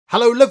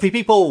Hello lovely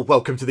people,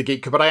 welcome to the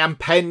Geek, but I am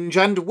Penge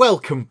and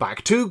welcome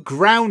back to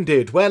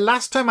Grounded, where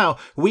last time out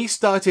we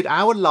started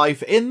our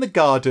life in the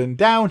garden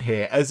down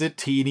here as a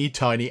teeny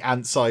tiny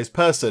ant-sized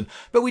person.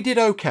 But we did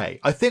okay.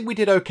 I think we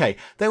did okay.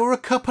 There were a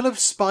couple of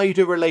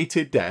spider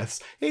related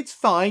deaths. It's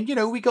fine, you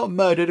know, we got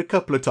murdered a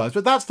couple of times,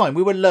 but that's fine.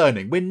 We were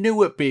learning. We're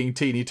new at being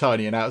teeny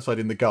tiny and outside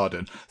in the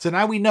garden. So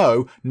now we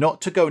know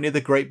not to go near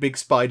the great big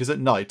spiders at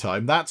night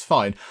time. That's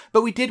fine.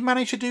 But we did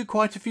manage to do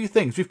quite a few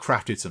things. We've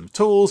crafted some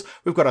tools.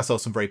 We've got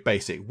ourselves some very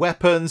basic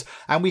weapons,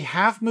 and we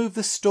have moved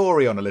the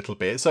story on a little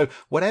bit. So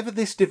whatever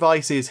this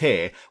device is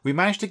here, we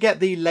managed to get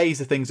the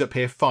laser things up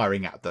here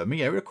firing at them.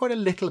 You know, it was quite a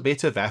little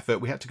bit of effort.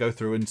 We had to go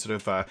through and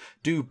sort of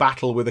do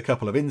battle with a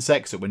couple of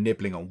insects that were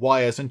nibbling on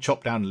wires and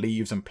chop down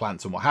leaves and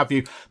plants and what have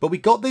you. But we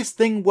got this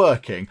thing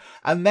working,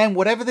 and then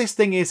whatever this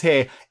thing is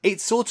here, it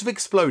sort of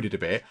exploded a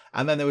bit,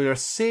 and then there were a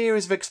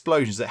series of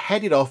explosions that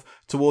headed off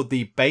toward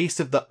the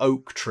base of the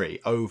oak tree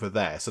over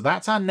there. So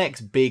that's our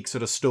next big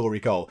sort of story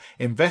goal.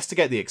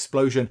 Investigate the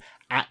explosion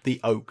at the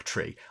oak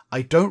tree.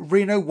 I don't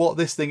really know what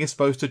this thing is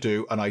supposed to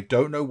do, and I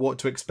don't know what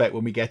to expect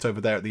when we get over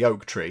there at the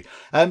oak tree.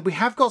 We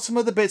have got some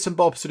other bits and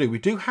bobs to do. We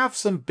do have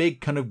some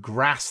big kind of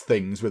grass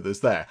things with us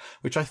there,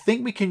 which I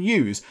think we can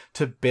use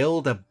to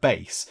build a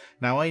base.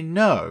 Now I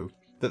know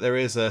that there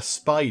is a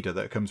spider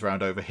that comes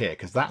around over here,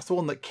 because that's the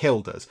one that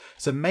killed us.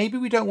 So maybe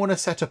we don't want to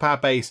set up our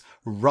base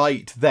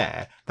right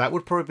there. That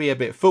would probably be a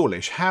bit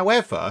foolish.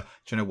 However,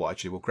 do you know what?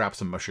 Actually, we'll grab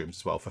some mushrooms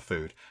as well for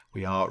food.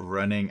 We are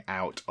running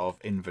out of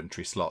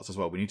inventory slots as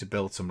well. We need to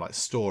build some like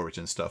storage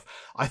and stuff.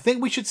 I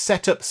think we should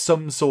set up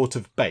some sort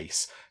of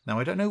base. Now,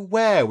 I don't know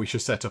where we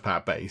should set up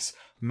our base.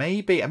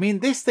 Maybe, I mean,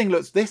 this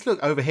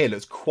look over here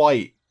looks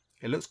quite,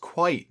 it looks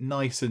quite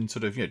nice and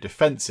sort of, you know,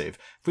 defensive.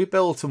 If we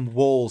build some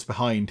walls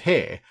behind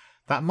here,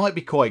 that might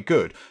be quite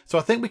good. So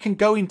I think we can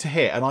go into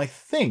here, and I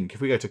think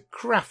if we go to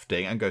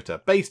crafting and go to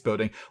base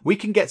building, we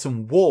can get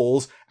some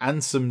walls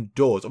and some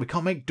doors. Oh, we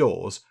can't make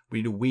doors. We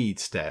need a weed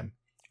stem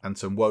and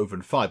some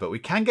woven fibre. We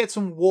can get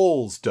some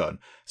walls done.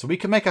 So we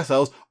can make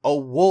ourselves a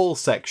wall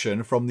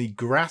section from the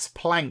grass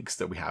planks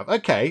that we have.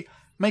 Okay,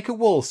 make a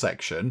wall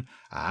section.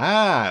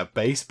 Ah,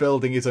 base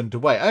building is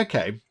underway.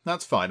 Okay,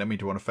 that's fine. I mean,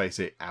 do you want to face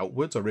it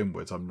outwards or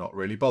inwards? I'm not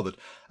really bothered.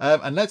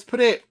 And let's put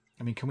it,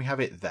 I mean, can we have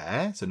it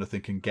there so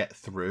nothing can get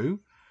through?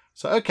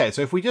 So, okay,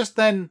 so if we just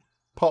then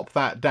pop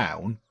that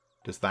down,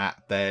 does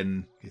that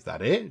then, is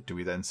that it? Do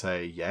we then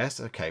say yes?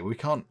 Okay, we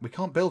can't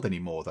build any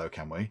more though,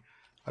 can we?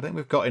 I think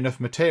we've got enough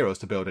materials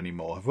to build any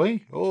more, have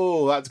we?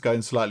 Oh, that's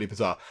going slightly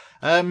bizarre.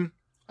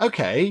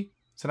 Okay,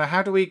 so now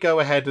how do we go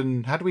ahead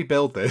and, how do we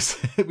build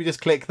this? We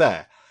just click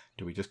there.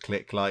 Do we just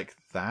click like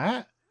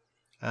that?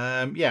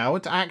 Yeah, I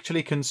want to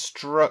actually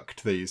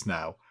construct these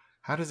now.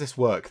 How does this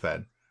work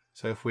then?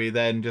 So if we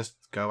then just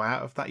go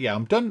out of that, yeah,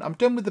 I'm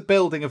done with the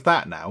building of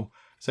that now.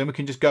 So we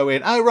can just go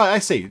in. Oh, right, I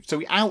see. So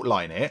we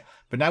outline it,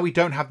 but now we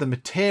don't have the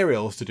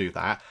materials to do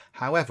that.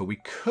 However, we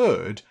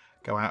could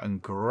go out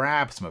and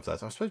grab some of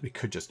those. I suppose we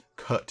could just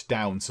cut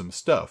down some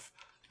stuff.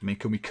 I mean,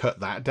 can we cut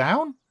that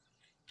down?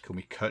 Can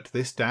we cut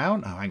this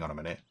down? Oh, hang on a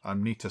minute. I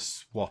need to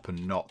swap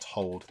and not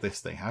hold this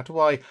thing. How do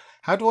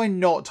I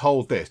not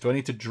hold this? Do I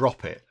need to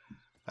drop it?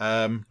 Do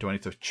I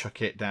need to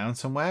chuck it down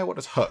somewhere? What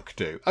does Huck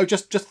do? Oh,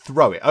 just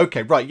throw it.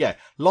 Okay, right, yeah.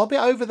 Lob it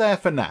over there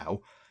for now.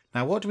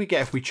 Now, what do we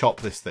get if we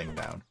chop this thing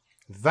down?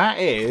 That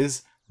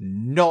is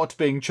not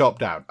being chopped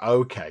down.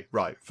 Okay,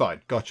 right,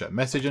 fine. Gotcha.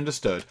 Message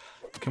understood.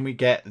 Can we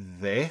get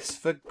this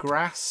for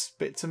grass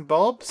bits and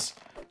bobs?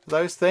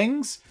 Those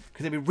things?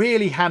 Because it'd be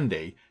really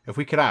handy if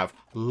we could have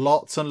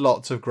lots and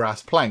lots of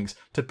grass planks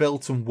to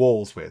build some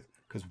walls with.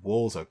 Because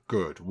walls are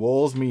good.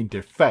 Walls mean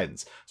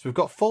defense. So we've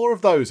got 4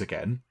 of those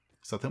again.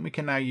 So I think we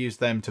can now use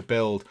them to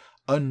build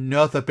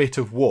another bit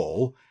of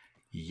wall.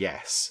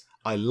 Yes,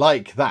 I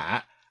like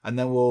that. And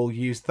then we'll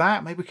use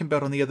that. Maybe we can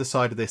build on the other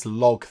side of this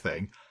log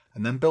thing.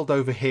 And then build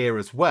over here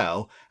as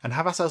well. And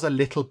have ourselves a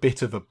little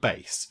bit of a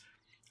base.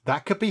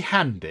 That could be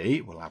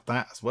handy. We'll have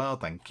that as well.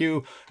 Thank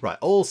you. Right,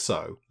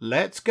 also,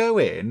 let's go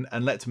in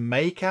and let's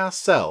make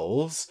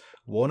ourselves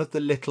one of the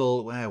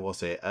little... Where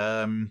was it?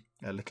 A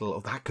little...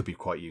 Oh, that could be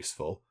quite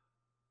useful.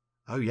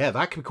 Oh, yeah,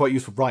 that could be quite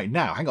useful right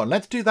now. Hang on,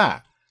 let's do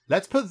that.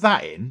 Let's put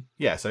that in.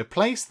 Yeah, so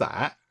place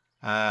that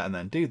and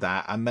then do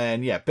that. And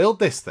then, yeah, build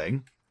this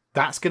thing.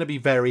 That's going to be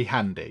very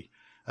handy.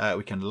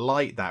 We can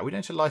light that. We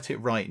don't have to light it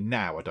right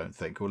now, I don't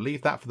think. We'll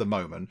leave that for the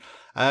moment.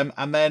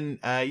 And then,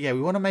 yeah,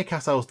 we want to make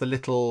ourselves the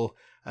little,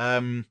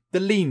 the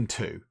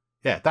lean-to.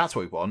 Yeah, that's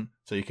what we want.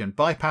 So you can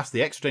bypass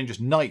the extra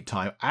dangerous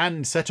nighttime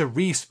and set a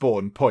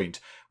respawn point.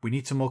 We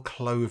need some more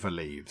clover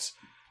leaves.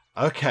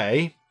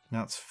 Okay,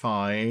 that's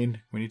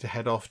fine. We need to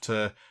head off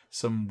to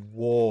some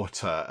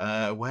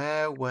water.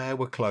 Where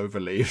were clover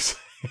leaves?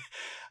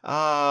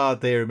 Ah,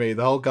 dear me,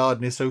 the whole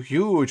garden is so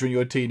huge when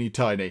you're teeny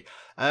tiny.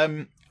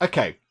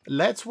 Okay,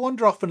 let's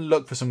wander off and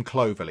look for some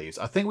clover leaves.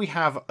 I think we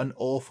have an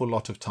awful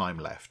lot of time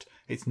left.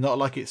 It's not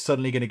like it's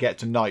suddenly going to get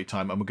to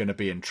nighttime and we're going to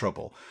be in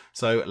trouble.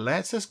 So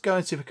let's just go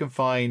and see if we can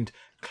find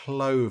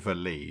clover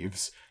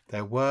leaves.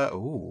 There were...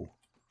 Ooh.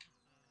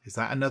 Is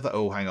that another...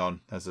 Oh, hang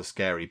on. There's a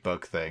scary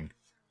bug thing.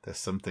 There's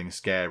something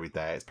scary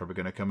there. It's probably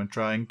going to come and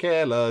try and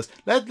kill us.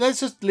 Let's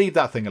just leave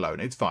that thing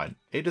alone. It's fine.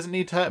 It doesn't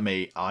need to hurt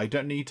me. I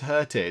don't need to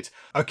hurt it.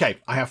 Okay,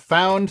 I have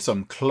found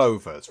some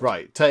clovers.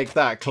 Right, take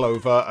that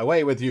clover.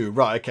 Away with you.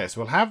 Right, okay,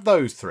 so we'll have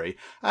those 3.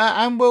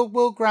 And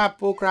we'll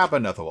grab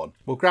another one.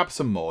 We'll grab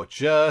some more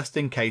just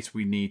in case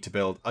we need to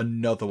build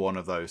another one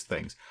of those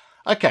things.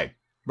 Okay,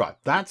 right,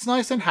 that's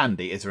nice and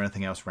handy. Is there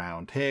anything else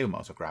around here? We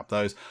might as well grab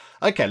those.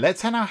 Okay,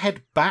 let's now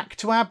head back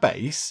to our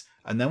base.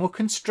 And then we'll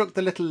construct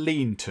the little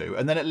lean-to.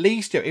 And then at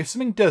least, if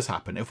something does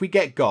happen, if we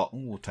get got...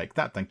 Ooh, we'll take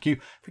that, thank you.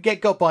 If we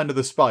get got by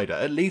another spider,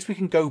 at least we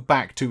can go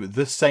back to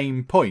the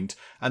same point.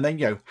 And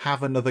then,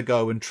 have another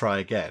go and try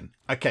again.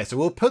 Okay, so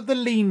we'll put the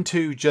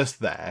lean-to just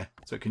there.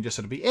 So it can just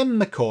sort of be in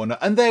the corner.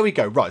 And there we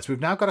go. Right, so we've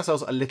now got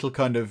ourselves a little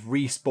kind of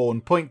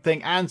respawn point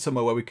thing. And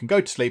somewhere where we can go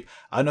to sleep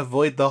and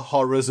avoid the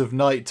horrors of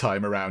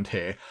nighttime around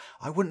here.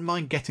 I wouldn't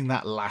mind getting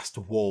that last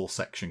wall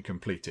section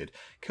completed.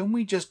 Can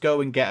we just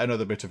go and get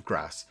another bit of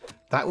grass?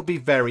 That would be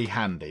very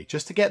handy.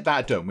 Just to get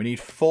that done, we need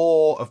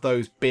 4 of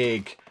those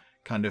big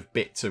kind of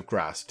bits of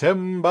grass.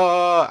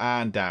 Timber,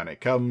 and down it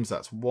comes.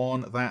 That's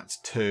 1, that's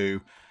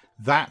 2,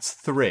 that's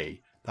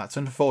 3. That's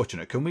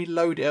unfortunate. Can we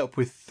load it up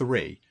with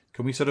 3?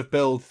 Can we sort of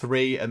build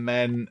 3 and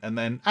then...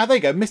 Ah, there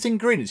you go. Missing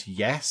ingredients.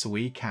 Yes,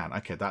 we can.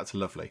 Okay, that's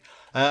lovely.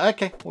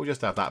 Okay, we'll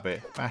just have that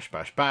bit. Bash,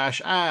 bash,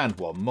 bash. And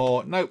 1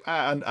 more. Nope.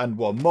 And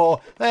 1 more.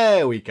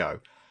 There we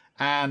go.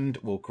 And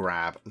we'll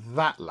grab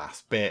that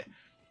last bit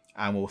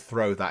and we'll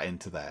throw that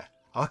into there.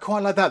 I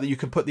quite like that you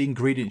can put the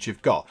ingredients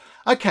you've got.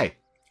 Okay,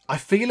 I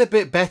feel a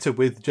bit better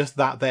with just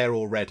that there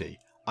already.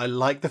 I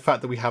like the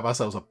fact that we have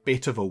ourselves a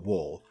bit of a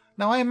wall.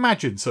 Now, I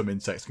imagine some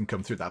insects can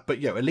come through that,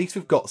 but at least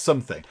we've got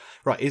something.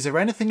 Right, is there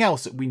anything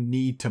else that we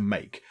need to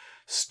make?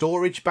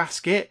 Storage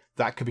basket,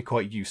 that could be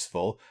quite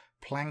useful.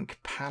 Plank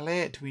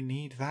pallet, do we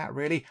need that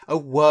really? A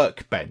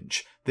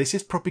workbench. This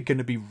is probably going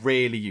to be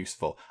really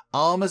useful.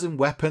 Armors and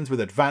weapons with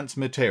advanced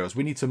materials.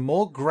 We need some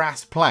more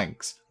grass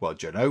planks. Well,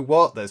 do you know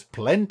what? There's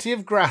plenty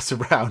of grass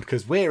around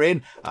because we're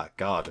in a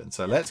garden.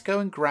 So let's go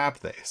and grab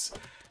this.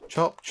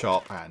 Chop,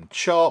 chop, and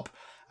chop.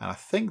 And I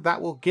think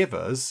that will give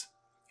us...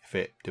 if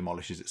it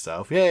demolishes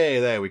itself. Yay,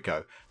 there we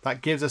go.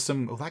 That gives us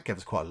some... oh, that gives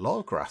us quite a lot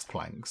of grass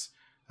planks.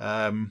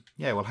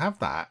 Yeah, we'll have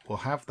that. We'll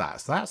have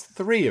that. So that's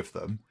 3 of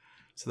them.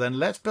 So then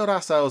let's build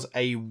ourselves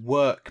a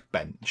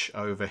workbench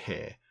over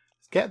here.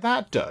 Let's get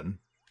that done.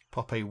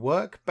 Pop a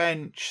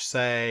workbench,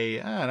 say,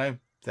 I don't know,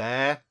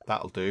 there.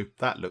 That'll do.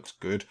 That looks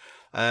good.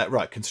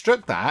 Right,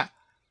 construct that.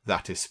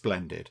 That is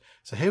splendid.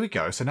 So here we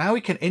go. So now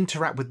we can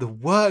interact with the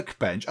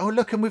workbench. Oh,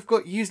 look, and we've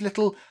got used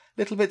little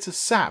bits of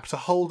sap to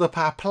hold up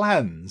our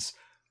plans.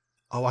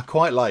 Oh, I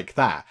quite like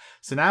that.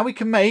 So now we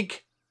can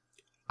make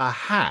a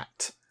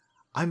hat.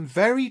 I'm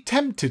very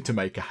tempted to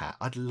make a hat.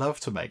 I'd love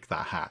to make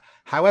that hat.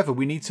 However,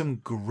 we need some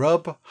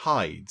grub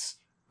hides,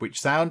 which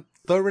sound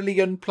thoroughly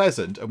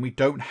unpleasant, and we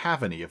don't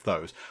have any of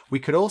those. We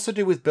could also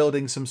do with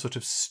building some sort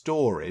of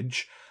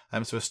storage.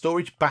 So a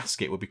storage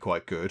basket would be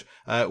quite good.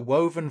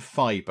 Woven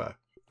fibre.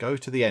 Go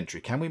to the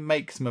entry. Can we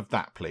make some of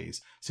that,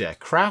 please? So yeah,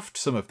 craft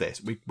some of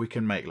this. We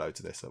can make loads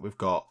of this. So we've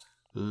got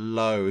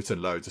loads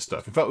and loads of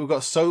stuff. In fact, we've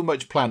got so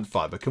much plant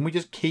fibre. Can we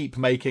just keep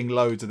making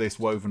loads of this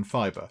woven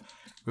fibre?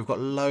 We've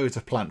got loads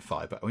of plant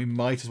fibre, and we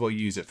might as well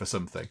use it for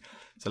something.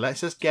 So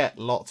let's just get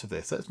lots of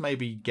this. Let's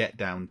maybe get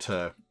down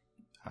to,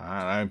 I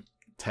don't know,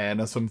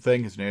 10 or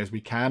something, as near as we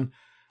can.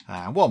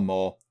 And 1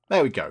 more.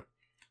 There we go.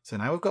 So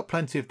now we've got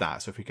plenty of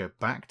that. So if we go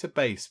back to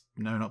base,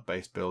 no, not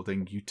base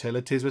building,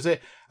 utilities, was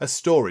it? A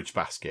storage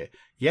basket.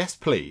 Yes,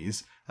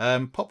 please.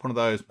 Pop one of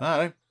those. I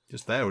don't know,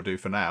 just there will do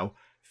for now.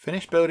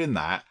 Finish building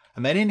that.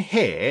 And then in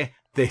here,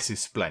 this is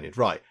splendid.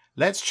 Right.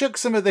 Let's chuck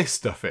some of this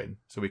stuff in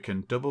so we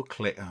can double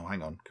click. Oh,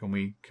 hang on. Can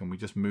we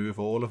just move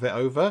all of it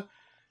over?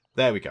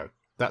 There we go.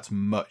 That's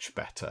much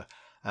better.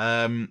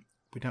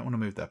 We don't want to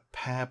move the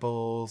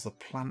pebbles. The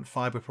plant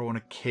fibre we probably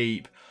want to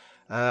keep.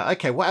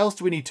 Okay, what else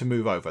do we need to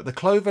move over? The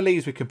clover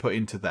leaves we can put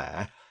into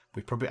there.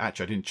 We probably,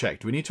 actually, I didn't check.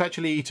 Do we need to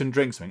actually eat and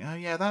drink something? Oh,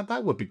 yeah,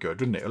 that would be good,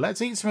 wouldn't it?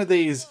 Let's eat some of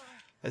these.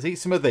 Let's eat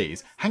some of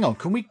these. Hang on.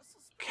 Can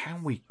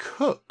we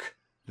cook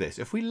this?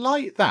 If we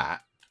light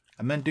that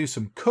and then do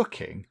some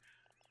cooking...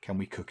 Can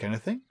we cook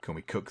anything? Can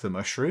we cook the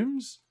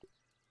mushrooms?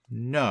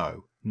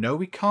 No. No,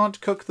 we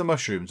can't cook the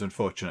mushrooms,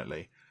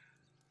 unfortunately.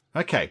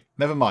 Okay,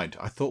 never mind.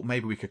 I thought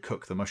maybe we could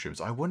cook the mushrooms.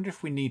 I wonder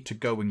if we need to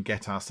go and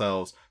get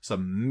ourselves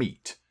some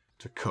meat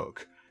to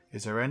cook.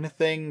 Is there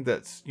anything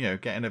that's,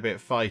 getting a bit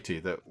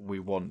fighty that we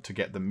want to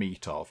get the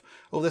meat of?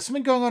 Oh, there's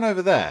something going on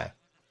over there.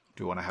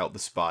 Do we want to help the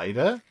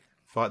spider?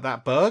 Fight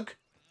that bug?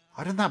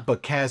 I don't think that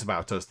bug cares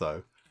about us,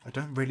 though. I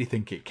don't really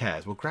think it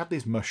cares. We'll grab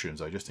these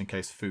mushrooms, though, just in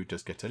case food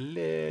does get a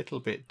little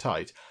bit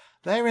tight.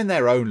 They're in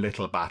their own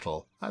little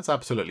battle. That's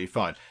absolutely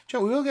fine.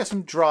 Joe, we will get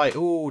some dry...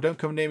 Oh, don't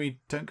come near me.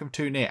 Don't come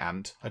too near,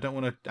 Ant. I don't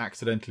want to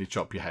accidentally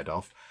chop your head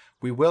off.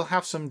 We will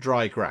have some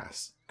dry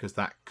grass, because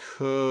that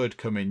could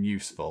come in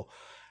useful.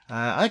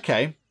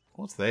 Okay.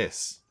 What's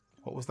this?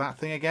 What was that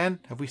thing again?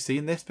 Have we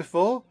seen this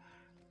before?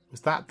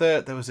 Was that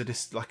there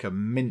was like a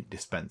mint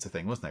dispenser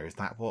thing, wasn't there? Is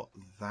that what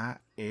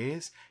that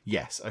is?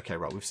 Yes. Okay,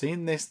 right. We've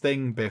seen this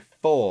thing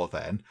before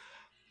then.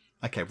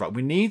 Okay, right.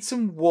 We need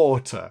some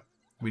water.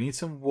 We need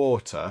some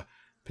water.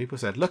 People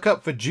said, look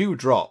up for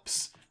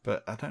dewdrops.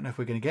 But I don't know if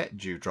we're going to get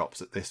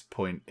dewdrops at this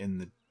point in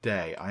the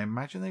day. I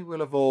imagine they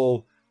will have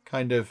all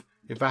kind of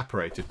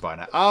evaporated by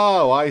now.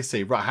 Oh, I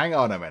see. Right, hang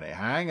on a minute.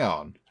 Hang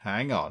on.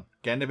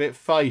 Getting a bit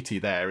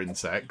fighty there,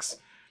 insects.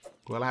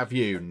 We'll have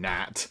you,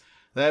 gnat.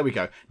 There we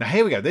go. Now,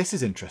 here we go. This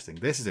is interesting.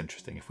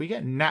 If we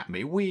get gnat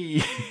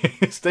meat,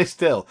 stay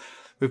still.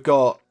 We've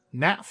got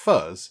gnat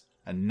fuzz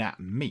and gnat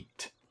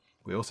meat.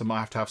 We also might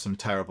have to have some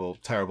terrible,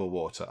 terrible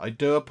water. I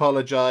do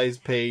apologise,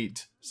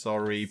 Pete.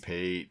 Sorry,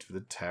 Pete, for the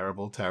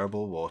terrible,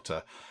 terrible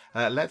water.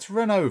 Let's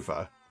run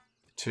over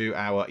to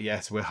our...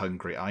 Yes, we're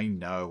hungry. I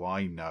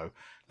know.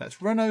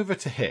 Let's run over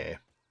to here.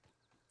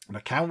 Now,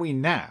 can we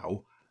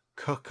now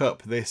cook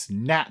up this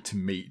gnat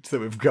meat that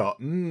we've got?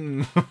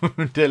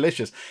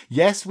 Delicious.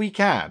 Yes, we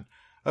can.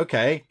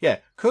 Okay, yeah,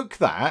 cook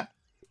that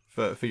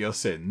for your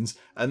sins.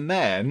 And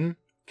then,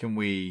 can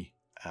we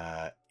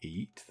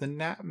eat the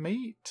gnat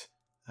meat?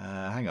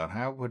 Hang on,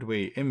 how would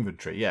we...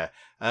 Inventory, yeah.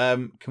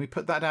 Can we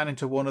put that down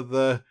into one of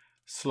the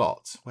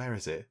slots? Where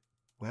is it?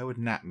 Where would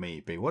gnat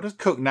meat be? What does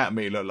cooked gnat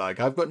meat look like?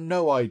 I've got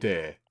no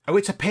idea. Oh,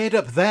 it's appeared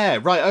up there.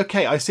 Right,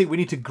 okay, I see. We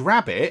need to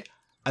grab it,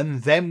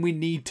 and then we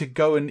need to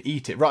go and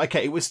eat it. Right,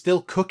 okay, it was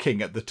still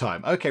cooking at the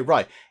time. Okay,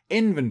 right.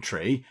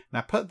 Inventory.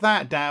 Now put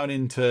that down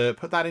into...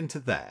 Put that into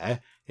there,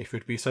 if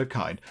you'd be so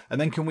kind.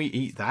 And then can we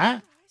eat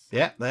that?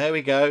 Yeah, there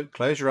we go.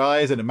 Close your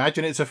eyes and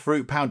imagine it's a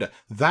fruit pounder.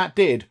 That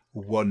did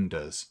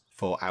wonders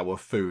for our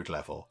food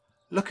level.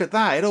 Look at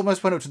that. It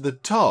almost went up to the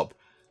top.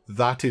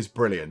 That is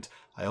brilliant.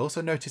 I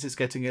also notice it's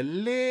getting a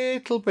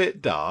little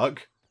bit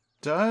dark.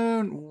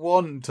 Don't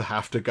want to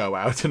have to go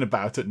out and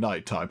about at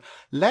night time.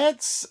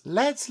 Let's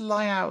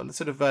lay out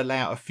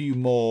a few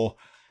more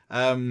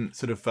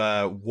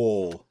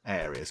wall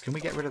areas. Can we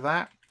get rid of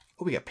that?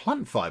 Oh, we get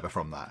plant fiber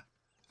from that.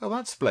 Oh,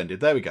 that's splendid.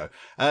 There we go.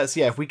 So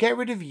yeah, if we get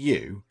rid of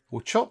you,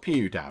 we'll chop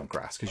you down,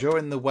 grass, because you're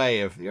in the way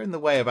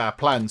of our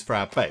plans for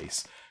our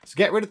base. So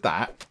get rid of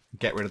that.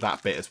 Get rid of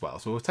that bit as well.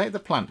 So we'll take the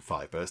plant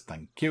fibers.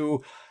 Thank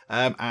you.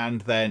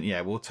 And then,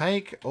 yeah, we'll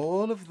take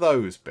all of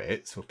those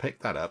bits. We'll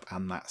pick that up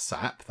and that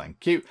sap.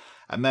 Thank you.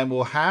 And then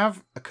we'll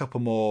have a couple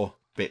more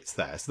bits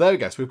there. So there we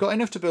go. So we've got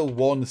enough to build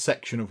one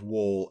section of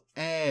wall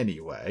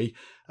anyway.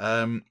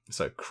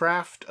 So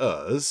craft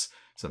us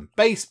some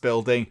base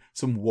building,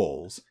 some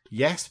walls.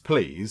 Yes,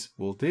 please.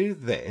 We'll do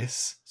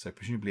this. So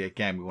presumably,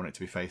 again, we want it to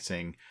be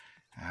facing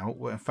out.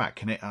 Well, in fact,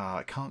 can it...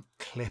 it can't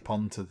clip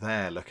onto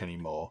there, look,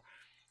 anymore.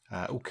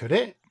 Could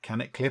it?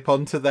 Can it clip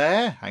onto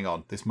there? Hang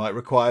on. This might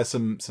require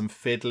some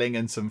fiddling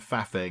and some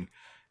faffing.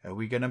 Are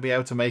we going to be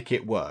able to make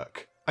it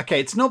work?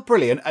 Okay, it's not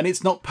brilliant and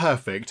it's not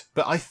perfect,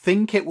 but I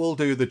think it will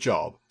do the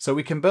job. So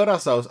we can build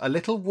ourselves a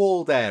little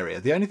walled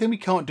area. The only thing we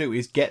can't do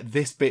is get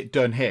this bit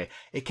done here.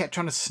 It kept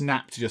trying to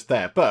snap to just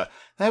there, but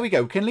there we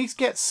go. We can at least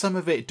get some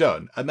of it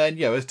done. And then,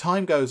 you know, as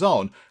time goes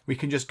on, we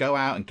can just go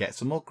out and get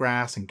some more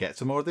grass and get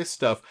some more of this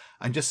stuff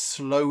and just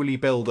slowly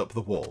build up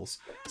the walls.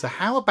 So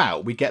how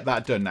about we get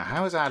that done now?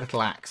 How is our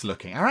little axe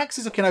looking? Our axe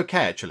is looking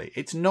okay, actually.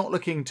 It's not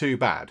looking too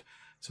bad.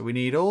 So we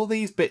need all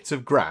these bits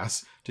of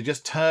grass to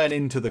just turn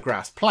into the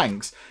grass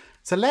planks.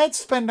 So let's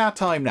spend our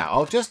time now.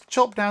 I'll just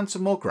chop down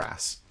some more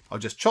grass.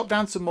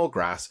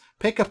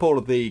 Pick up all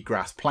of the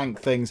grass plank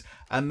things,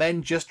 and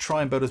then just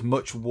try and build as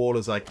much wall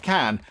as I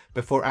can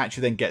before it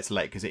actually then gets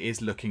late, because it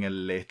is looking a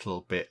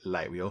little bit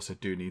late. We also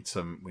do need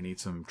we need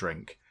some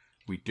drink.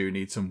 We do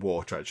need some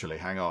water, actually.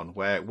 Hang on.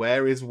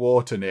 Where is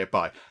water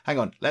nearby? Hang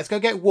on. Let's go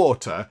get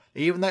water,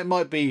 even though it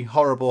might be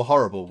horrible,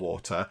 horrible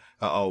water.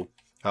 Uh-oh.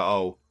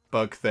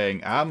 Bug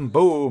thing, and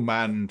boom,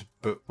 and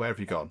where have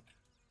you gone?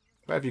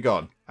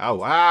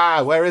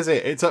 Oh, where is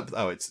it? It's up.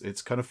 Oh,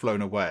 it's kind of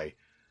flown away.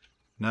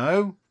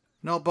 No,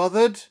 not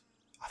bothered.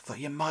 I thought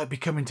you might be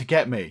coming to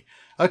get me.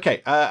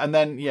 Okay, and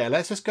then yeah,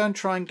 let's just go and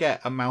try and get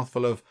a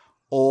mouthful of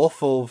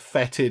awful,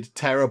 fetid,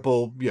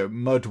 terrible,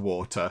 mud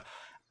water,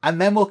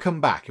 and then we'll come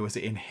back. Was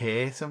it in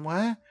here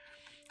somewhere?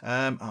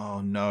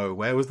 Oh no,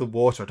 where was the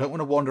water? I don't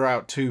want to wander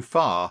out too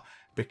far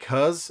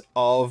because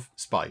of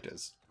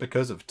spiders.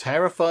 Because of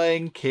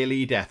terrifying,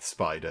 killy death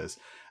spiders.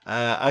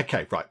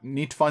 Okay, right.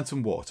 Need to find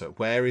some water.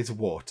 Where is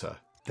water?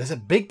 There's a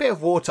big bit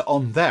of water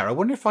on there. I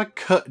wonder if I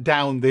cut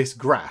down this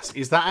grass.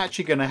 Is that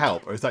actually going to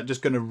help? Or is that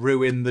just going to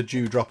ruin the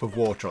dewdrop of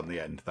water on the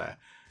end there?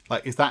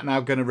 Like, is that now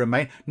going to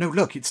remain? No,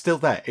 look, it's still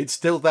there. It's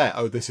still there.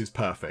 Oh, this is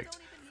perfect.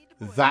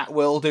 That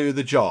will do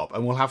the job.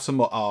 And we'll have some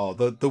more. Oh,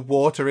 the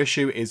water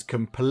issue is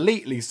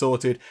completely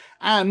sorted.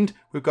 And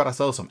we've got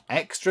ourselves some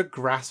extra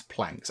grass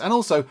planks. And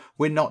also,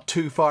 we're not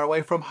too far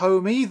away from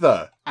home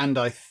either. And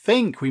I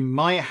think we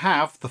might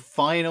have the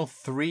final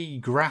 3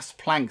 grass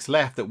planks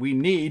left that we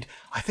need.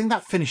 I think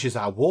that finishes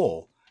our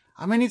wall.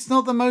 I mean, it's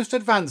not the most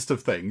advanced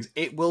of things.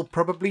 It will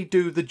probably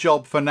do the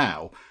job for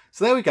now.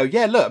 So there we go.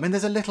 Yeah, look, I mean,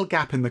 there's a little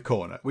gap in the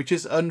corner, which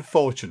is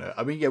unfortunate.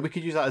 I mean, yeah, we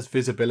could use that as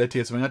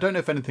visibility or something. I don't know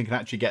if anything can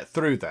actually get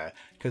through there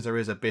because there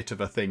is a bit of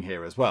a thing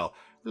here as well.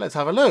 let's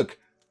have a look.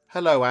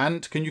 Hello,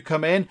 ant. Can you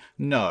come in?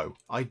 No,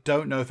 I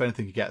don't know if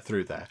anything can get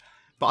through there.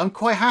 But I'm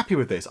quite happy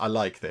with this. I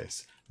like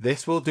this.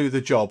 This will do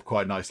the job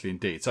quite nicely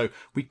indeed. So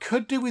we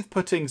could do with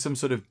putting some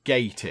sort of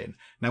gate in.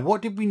 Now,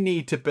 what did we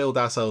need to build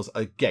ourselves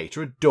a gate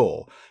or a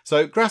door?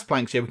 So grass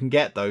planks, yeah, we can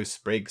get those,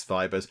 sprigs,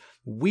 fibres,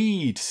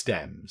 weed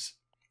stems.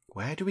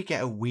 Where do we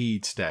get a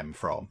weed stem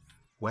from?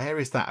 Where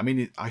is that? I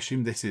mean, I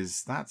assume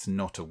that's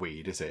not a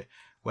weed, is it?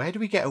 Where do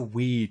we get a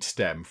weed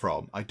stem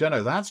from? I don't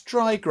know. That's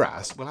dry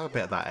grass. We'll have a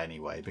bit of that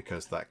anyway,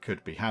 because that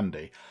could be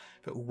handy.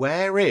 But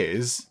where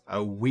is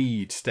a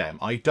weed stem?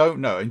 I don't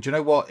know. And do you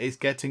know what? It's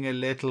getting a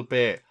little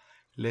bit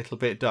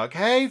dark.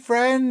 Hey,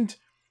 friend.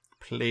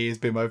 Please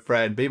be my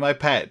friend. Be my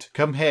pet.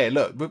 Come here.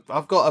 Look,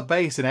 I've got a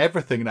base and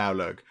everything now,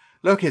 look.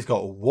 Look, it's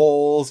got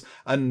walls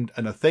and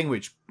a thing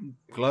which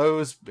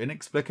glows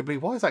inexplicably.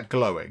 Why is that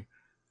glowing?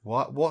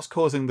 What's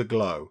causing the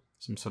glow?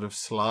 Some sort of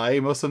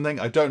slime or something?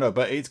 I don't know,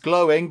 but it's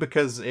glowing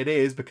because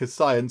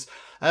science.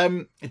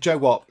 Do you know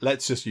what?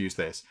 Let's just use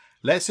this.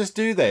 Let's just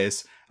do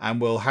this and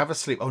we'll have a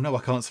sleep. Oh no,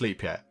 I can't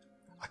sleep yet.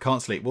 I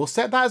can't sleep. We'll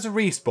set that as a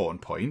respawn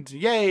point.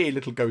 Yay,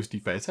 little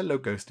ghosty face. Hello,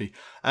 ghosty.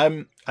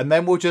 And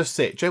then we'll just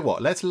sit. Do you know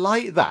what? Let's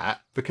light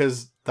that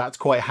because that's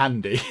quite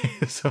handy.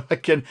 So I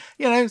can,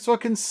 so I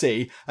can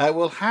see.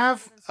 We'll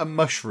have a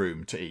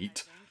mushroom to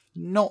eat.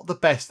 Not the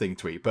best thing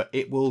to eat, but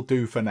it will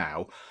do for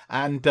now.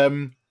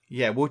 And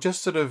yeah, we'll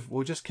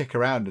just kick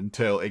around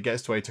until it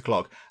gets to 8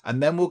 o'clock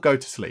and then we'll go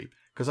to sleep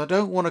because I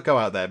don't want to go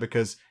out there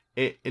because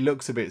it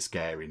looks a bit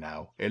scary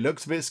now. It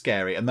looks a bit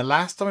scary. And the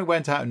last time we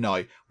went out at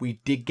night, we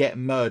did get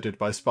murdered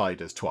by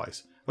spiders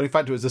twice. Well, in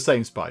fact, it was the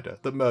same spider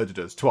that murdered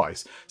us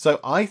twice. So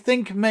I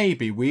think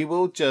maybe we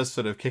will just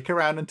sort of kick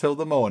around until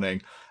the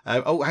morning.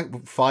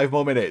 5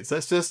 more minutes.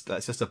 Let's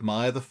just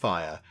admire the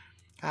fire.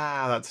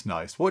 Ah, that's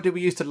nice. What did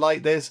we use to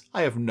light this?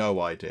 I have no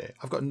idea.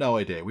 I've got no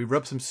idea. We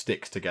rubbed some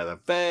sticks together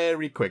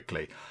very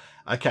quickly.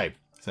 Okay,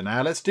 so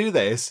now let's do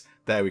this.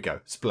 There we go.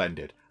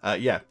 Splendid.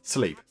 Yeah,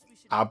 sleep.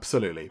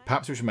 Absolutely.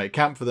 Perhaps we should make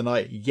camp for the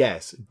night.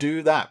 Yes,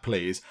 do that,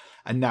 please.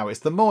 And now it's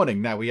the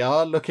morning. Now we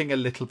are looking a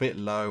little bit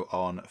low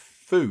on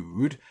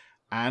food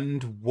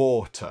and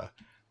water.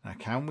 Now,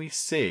 can we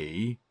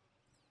see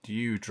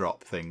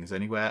dewdrop things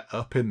anywhere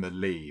up in the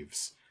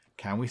leaves?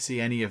 Can we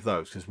see any of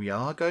those? Because we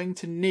are going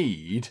to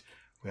need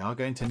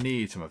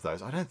some of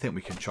those. I don't think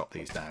we can chop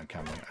these down,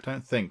 can we? I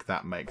don't think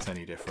that makes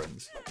any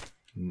difference.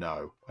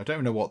 No, I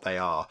don't know what they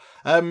are.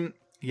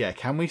 Yeah,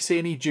 can we see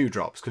any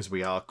dewdrops? Because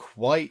we are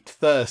quite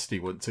thirsty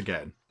once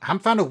again. I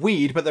haven't found a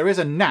weed, but there is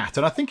a gnat.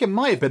 And I think it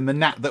might have been the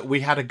gnat that we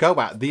had a go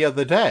at the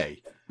other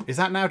day. Is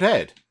that now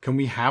dead? Can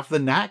we have the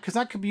gnat? Because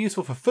that could be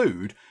useful for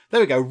food. There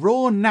we go,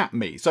 raw gnat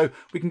meat. So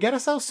we can get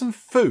ourselves some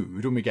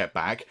food when we get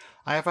back.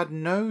 I have had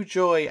no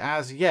joy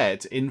as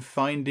yet in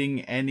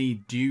finding any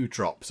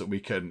dewdrops that we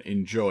can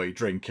enjoy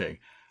drinking.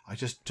 I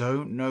just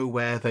don't know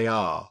where they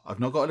are. I've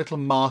not got a little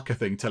marker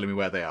thing telling me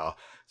where they are.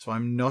 So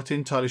I'm not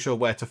entirely sure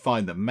where to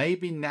find them.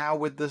 Maybe now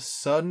with the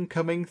sun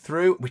coming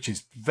through, which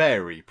is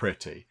very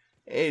pretty.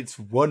 It's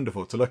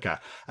wonderful to look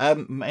at.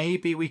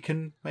 Maybe we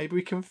can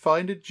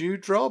find a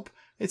dewdrop.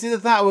 It's either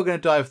that or we're going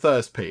to die of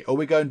thirst, Pete, or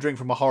we go and drink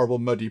from a horrible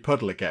muddy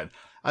puddle again.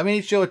 I mean,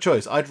 it's your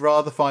choice. I'd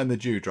rather find the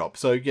dewdrop.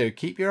 So,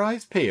 keep your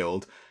eyes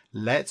peeled.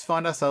 Let's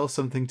find ourselves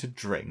something to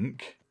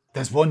drink.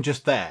 There's one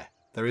just there.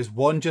 There is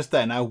one just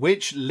there. Now,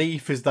 which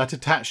leaf is that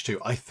attached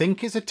to? I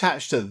think it's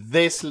attached to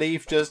this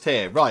leaf just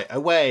here. Right,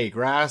 away,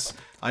 grass.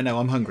 I know,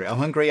 I'm hungry. I'm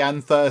hungry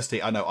and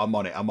thirsty. I know, I'm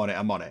on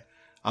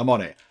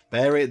it.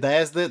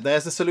 There's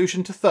the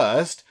solution to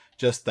thirst.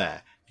 Just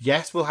there.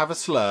 Yes, we'll have a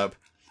slurp.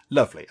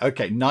 Lovely.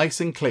 Okay,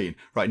 nice and clean.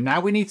 Right, now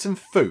we need some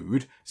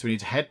food. So we need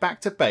to head back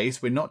to base.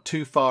 We're not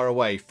too far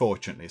away,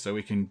 fortunately. So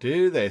we can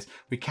do this.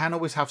 We can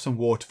always have some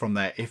water from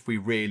there if we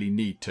really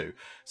need to.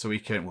 So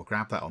we'll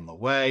grab that on the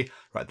way.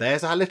 Right,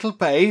 there's our little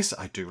base.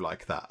 I do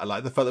like that. I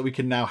like the fact that we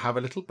can now have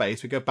a little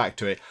base. We go back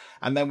to it.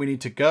 And then we need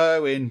to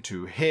go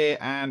into here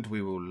and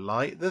we will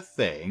light the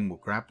thing. We'll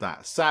grab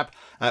that sap.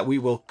 We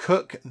will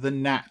cook the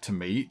gnat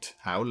meat.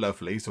 How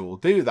lovely. So we'll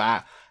do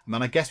that. And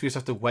then I guess we just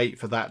have to wait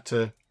for that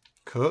to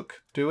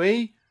cook, do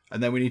we?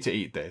 And then we need to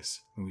eat this.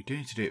 And we do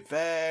need to do it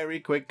very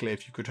quickly.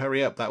 If you could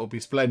hurry up, that would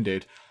be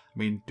splendid. I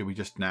mean, do we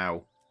just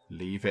now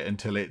leave it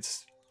until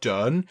it's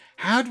done?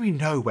 How do we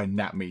know when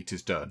gnat meat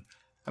is done?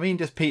 I mean,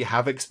 does Pete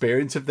have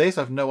experience of this?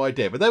 I've no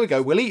idea. But there we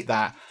go. We'll eat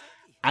that.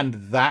 And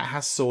that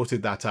has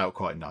sorted that out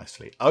quite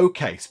nicely.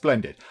 Okay,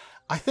 splendid.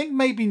 I think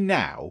maybe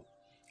now,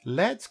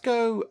 let's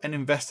go and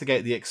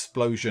investigate the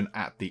explosion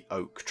at the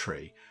oak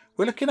tree.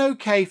 We're looking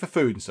okay for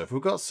food and stuff.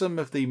 We've got some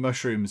of the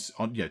mushrooms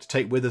on, to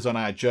take with us on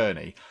our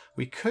journey.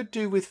 We could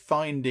do with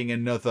finding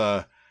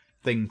another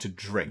thing to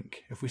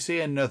drink. If we see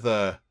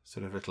another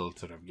little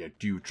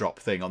dewdrop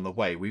thing on the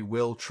way, we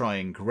will try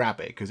and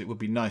grab it because it would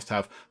be nice to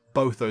have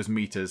both those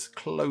meters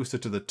closer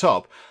to the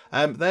top.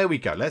 There we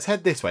go. Let's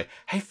head this way.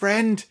 Hey,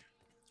 friend.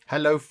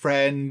 Hello,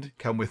 friend.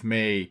 Come with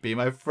me. Be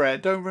my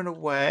friend. Don't run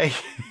away.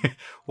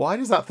 Why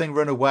does that thing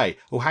run away?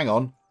 Oh, hang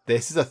on.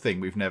 This is a thing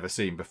we've never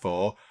seen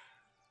before.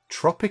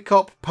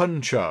 Tropicop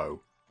Puncho.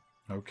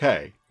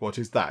 Okay, what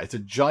is that? It's a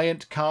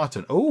giant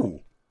carton.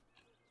 Oh!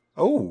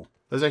 Oh!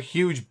 There's a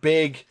huge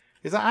big...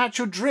 Is that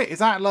actual drink? Is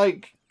that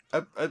like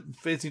a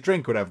fizzy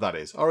drink, whatever that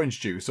is? Orange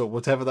juice or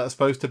whatever that's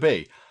supposed to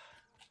be.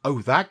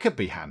 Oh, that could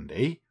be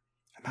handy.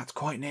 And that's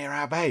quite near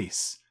our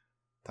base.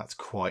 That's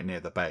quite near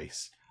the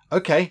base.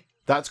 Okay,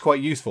 that's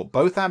quite useful.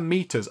 Both our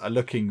meters are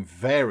looking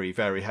very,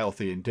 very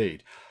healthy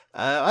indeed.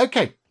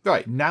 Okay,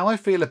 right. Now I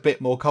feel a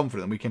bit more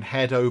confident we can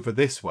head over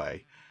this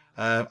way.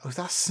 Oh, is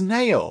that a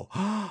snail?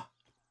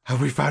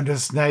 Have we found a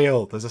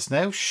snail? There's a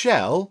snail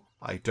shell.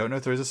 I don't know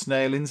if there is a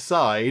snail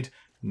inside.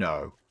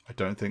 No, I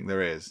don't think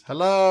there is.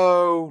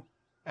 Hello?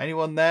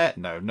 Anyone there?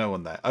 No, no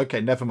one there. Okay,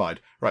 never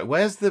mind. Right,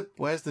 where's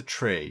the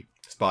tree?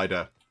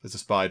 Spider. There's a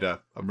spider.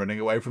 I'm running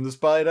away from the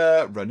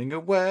spider. Running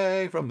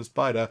away from the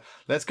spider.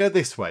 Let's go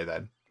this way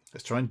then.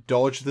 Let's try and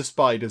dodge the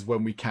spiders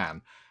when we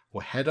can.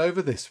 We'll head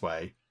over this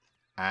way.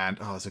 And,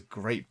 oh, there's a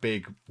great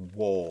big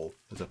wall.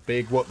 There's a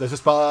big wall. There's a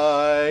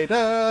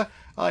spider.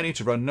 I need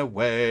to run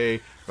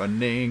away.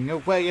 Running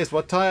away is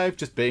what I've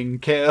just been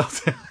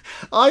killed.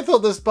 I thought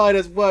the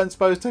spiders weren't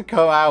supposed to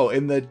come out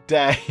in the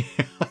day.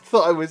 I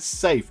thought I was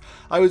safe.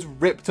 I was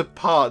ripped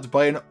apart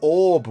by an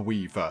orb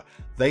weaver.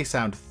 They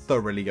sound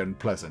thoroughly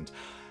unpleasant.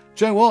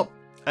 Do you know what?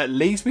 At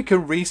least we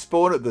can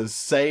respawn at the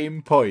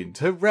same point.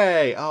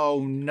 Hooray!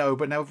 Oh no,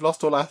 but now we've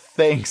lost all our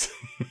things.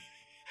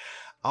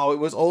 Oh, it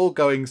was all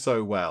going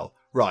so well.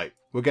 Right,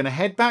 we're going to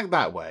head back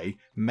that way.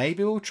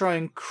 Maybe we'll try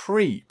and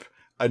creep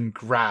and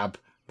grab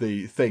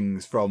the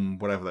things from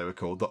whatever they were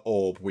called, the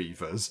orb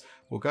weavers.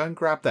 We'll go and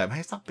grab them.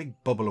 Hey, it's that big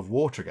bubble of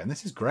water again.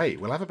 This is great.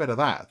 We'll have a bit of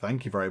that.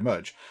 Thank you very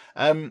much.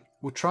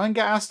 We'll try and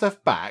get our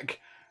stuff back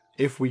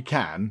if we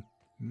can.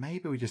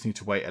 Maybe we just need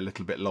to wait a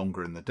little bit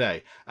longer in the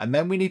day. And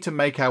then we need to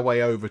make our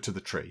way over to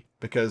the tree,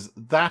 because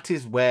that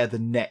is where the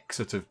next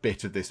sort of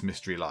bit of this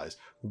mystery lies.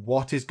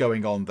 What is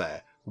going on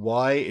there?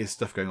 Why is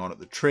stuff going on at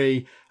the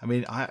tree? I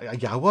mean,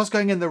 I was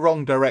going in the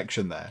wrong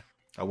direction there.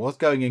 I was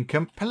going in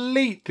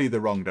completely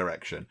the wrong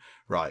direction.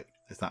 Right,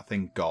 is that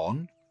thing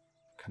gone?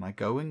 Can I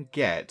go and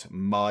get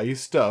my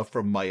stuff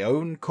from my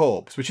own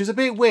corpse? Which is a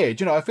bit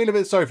weird. You know, I feel a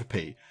bit sorry for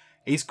Pete.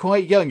 He's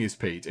quite young, is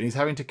Pete, and he's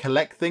having to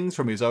collect things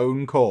from his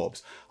own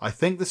corpse. I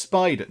think the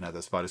spider... No,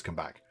 the spider's come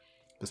back.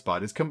 The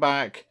spider's come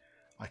back.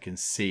 I can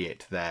see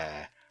it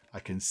there. I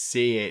can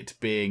see it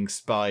being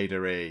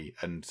spidery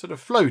and sort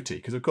of floaty,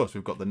 because of course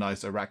we've got the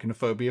nice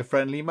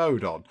arachnophobia-friendly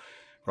mode on.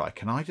 Right,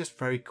 can I just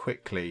very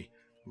quickly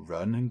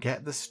run and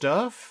get the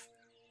stuff?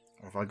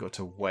 Or have I got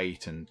to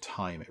wait and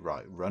time it?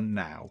 Right, run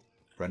now.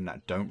 Run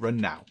now. Don't run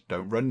now.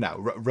 Don't run now.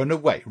 Run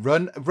away.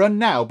 Run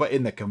now, but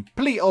in the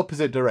complete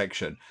opposite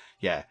direction.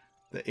 Yeah,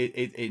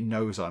 it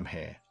knows I'm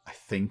here. I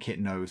think it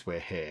knows we're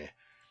here.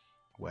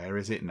 Where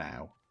is it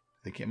now?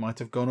 I think it might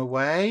have gone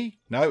away.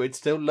 No, it's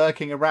still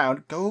lurking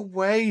around. Go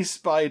away,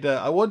 spider.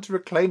 I want to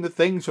reclaim the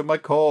things from my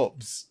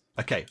corpse.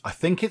 Okay, I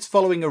think it's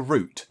following a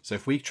route. So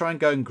if we try and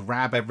go and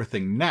grab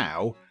everything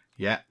now,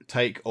 yeah,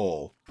 take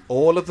all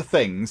of the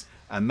things,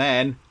 and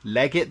then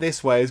leg it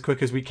this way as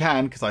quick as we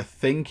can, because I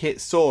think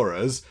it saw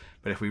us.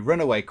 But if we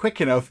run away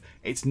quick enough,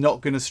 it's not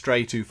going to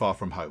stray too far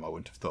from home, I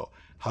wouldn't have thought.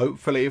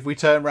 Hopefully, if we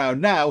turn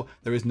around now,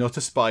 there is not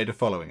a spider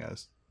following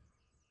us.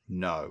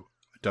 No.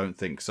 Don't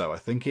think so. I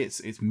think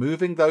it's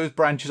moving those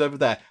branches over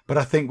there, but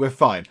I think we're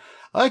fine.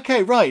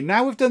 Okay, right,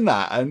 now we've done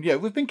that, and yeah,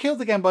 we've been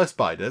killed again by a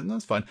spider, and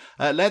that's fine.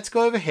 Let's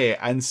go over here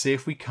and see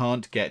if we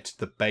can't get to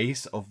the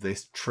base of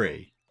this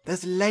tree.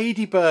 There's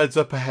ladybirds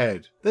up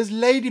ahead. There's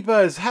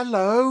ladybirds.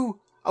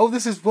 Hello. Oh,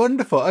 this is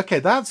wonderful. Okay,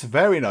 that's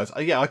very nice.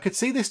 Yeah, I could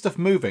see this stuff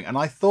moving, and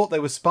I thought they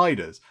were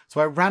spiders, so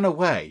I ran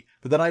away.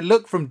 But then I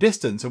looked from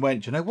distance and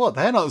went, you know what?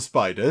 They're not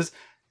spiders.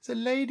 It's a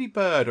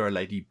ladybird or a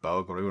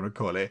ladybug, or whatever you want to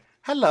call it.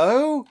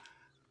 Hello.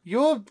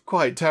 You're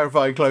quite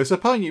terrifying close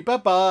up, aren't you?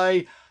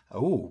 Bye-bye.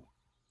 Oh,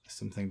 there's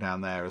something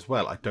down there as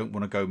well. I don't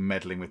want to go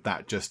meddling with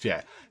that just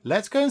yet.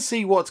 Let's go and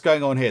see what's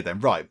going on here then.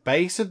 Right,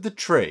 base of the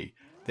tree.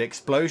 The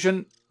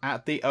explosion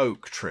at the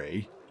oak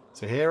tree.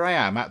 So here I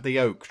am at the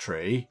oak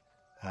tree.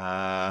 Is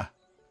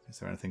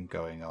there anything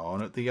going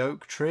on at the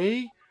oak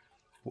tree?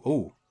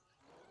 Oh,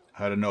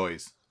 heard a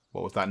noise.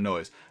 What was that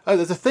noise? Oh,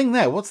 there's a thing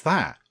there. What's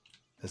that?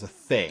 There's a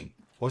thing.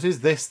 What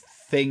is this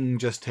thing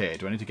just here?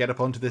 Do I need to get up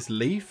onto this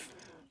leaf?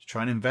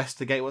 Try and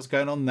investigate what's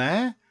going on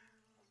there?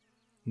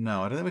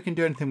 No, I don't think we can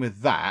do anything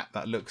with that.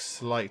 That looks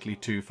slightly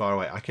too far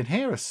away. I can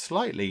hear a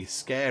slightly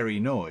scary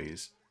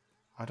noise.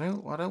 I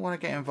don't want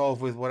to get involved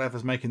with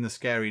whatever's making the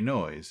scary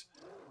noise.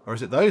 Or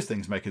is it those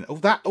things making...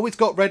 Oh, it's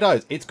got red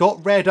eyes. It's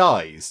got red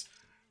eyes.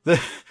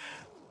 The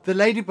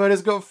ladybird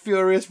has got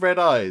furious red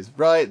eyes.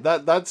 Right,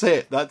 that's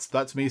it.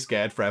 That's me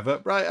scared forever.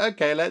 Right,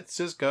 okay, let's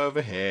just go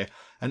over here.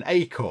 An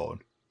acorn.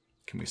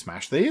 Can we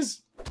smash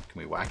these?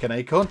 Can we whack an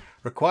acorn?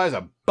 Requires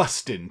a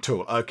busting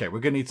tool. Okay, we're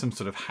going to need some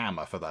sort of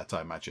hammer for that,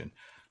 I imagine.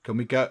 Can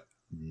we go...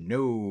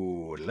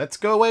 No, let's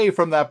go away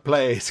from that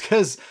place,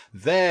 because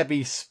there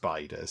be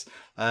spiders.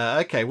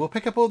 Okay, we'll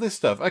pick up all this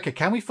stuff. Okay,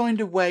 can we find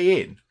a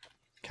way in?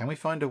 Can we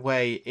find a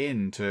way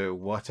into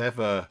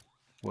whatever...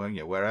 Well,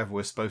 yeah, wherever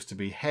we're supposed to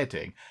be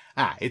heading?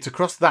 Ah, it's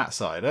across that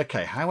side.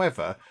 Okay,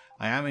 however,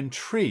 I am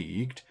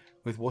intrigued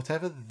with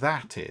whatever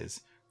that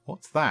is.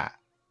 What's that?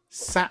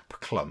 Sap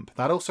clump.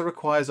 That also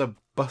requires a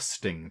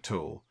busting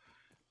tool.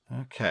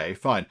 Okay,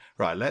 fine.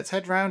 Right, let's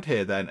head round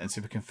here then and see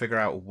if we can figure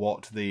out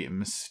what the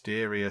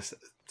mysterious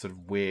sort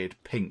of weird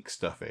pink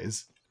stuff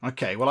is.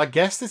 Okay, well I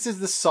guess this is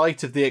the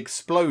site of the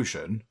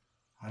explosion.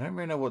 I don't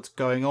really know what's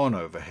going on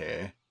over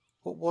here.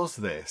 What was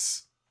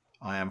this?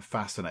 I am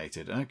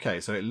fascinated. Okay,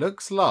 so it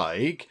looks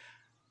like...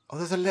 Oh,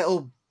 there's a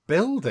little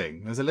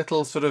building. There's a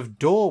little sort of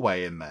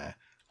doorway in there.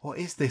 What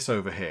is this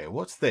over here?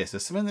 What's this?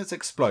 There's something that's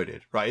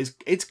exploded. Right,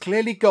 it's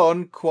clearly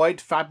gone quite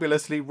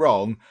fabulously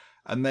wrong.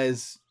 And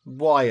there's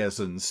wires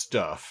and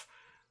stuff.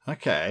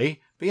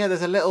 Okay, but yeah,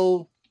 there's a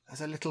little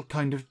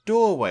kind of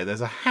doorway.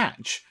 There's a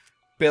hatch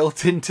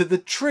built into the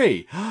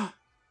tree.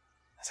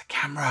 There's a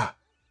camera,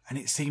 and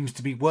it seems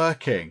to be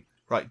working.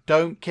 Right,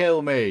 don't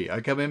kill me. I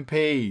come in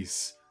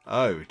peace.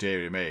 Oh,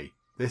 dearie me.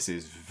 This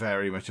is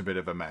very much a bit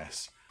of a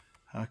mess.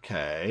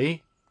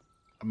 Okay.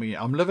 I mean,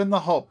 I'm loving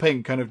the hot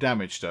pink kind of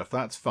damage stuff.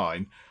 That's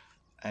fine.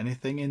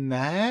 Anything in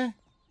there?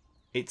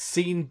 It's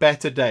seen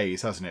better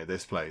days, hasn't it,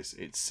 this place?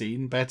 It's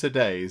seen better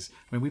days.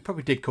 I mean, we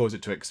probably did cause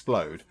it to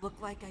explode.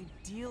 Look like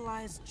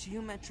idealized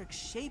geometric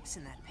shapes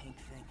in that pink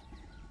thing.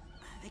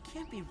 They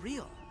can't be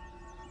real.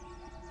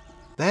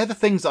 They're the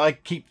things I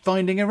keep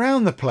finding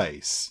around the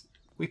place.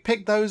 We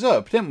picked those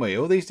up, didn't we?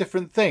 All these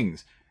different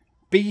things.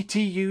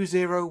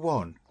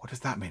 BTU01. What does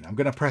that mean? I'm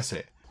going to press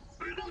it.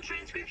 Burg-l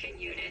transcription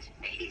unit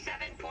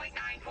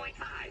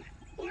 87.9.5.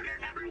 Order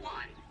number 1.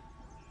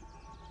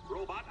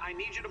 Robot, I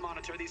need you to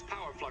monitor these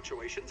power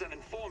fluctuations and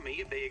inform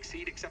me if they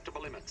exceed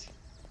acceptable limits.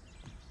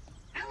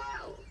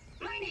 Hello,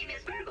 my name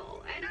is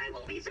burg-l, and I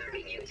will be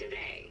serving you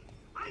today.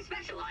 I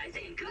specialize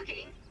in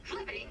cooking,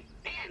 flipping,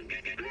 and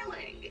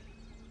grilling.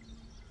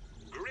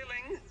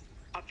 Grilling?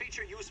 A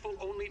feature useful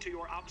only to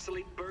your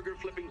obsolete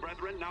burger-flipping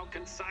brethren now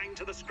consigned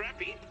to the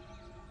scrap heap?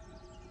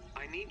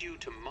 I need you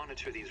to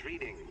monitor these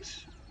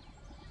readings,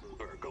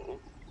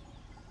 burg-l.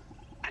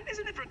 And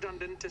isn't it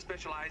redundant to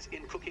specialize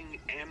in cooking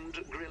and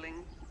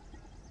grilling?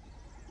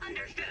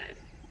 Understood.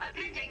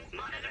 Appending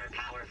monitor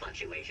power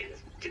fluctuations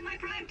to my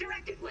prime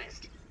directive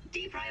list.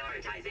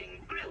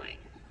 Deprioritizing grilling.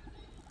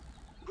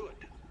 Good.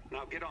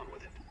 Now get on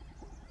with it.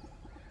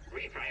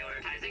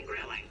 Reprioritizing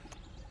grilling.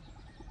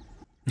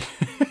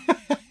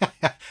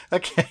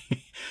 Okay.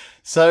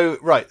 So,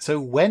 right. So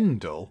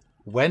Wendell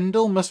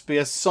must be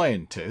a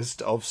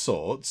scientist of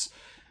sorts.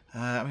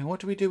 I mean, what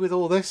do we do with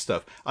all this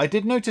stuff? I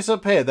did notice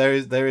up here there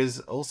is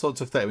all sorts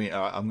of things. I mean,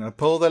 I'm going to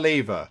pull the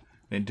lever.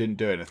 It didn't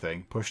do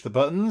anything. Push the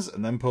buttons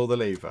and then pull the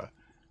lever.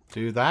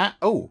 Do that.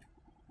 Oh,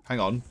 hang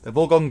on. They've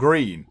all gone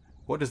green.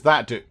 What does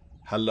that do?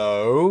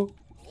 Hello?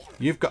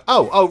 You've got...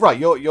 Oh, right.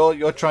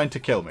 You're trying to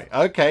kill me.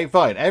 Okay,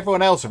 fine.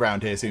 Everyone else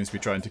around here seems to be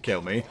trying to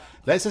kill me.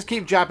 Let's just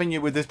keep jabbing you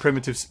with this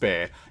primitive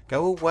spear.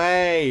 Go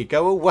away.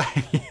 Go away.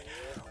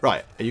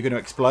 Right. Are you going to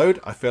explode?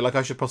 I feel like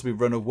I should possibly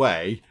run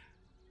away.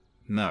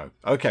 No.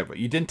 Okay, but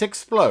you didn't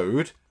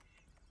explode.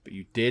 But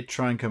you did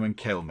try and come and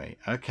kill me.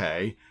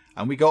 Okay.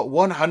 And we got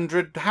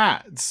 100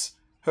 hats.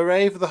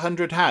 Hooray for the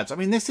 100 hats. I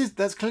mean,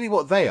 that's clearly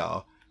what they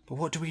are. But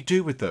what do we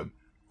do with them?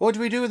 What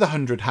do we do with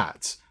 100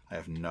 hats? I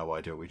have no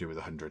idea what we do with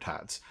 100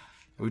 hats.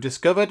 We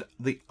discovered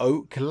the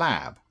Oak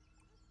Lab.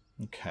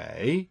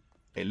 Okay.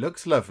 It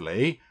looks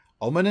lovely.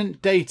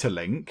 Ominent data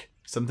link.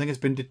 Something has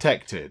been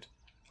detected.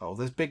 Oh,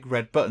 there's big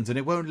red buttons and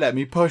it won't let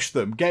me push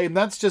them. Game,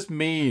 that's just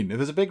mean. If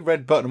there's a big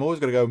red button, I'm always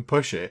going to go and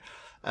push it.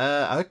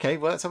 Okay,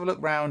 well, let's have a look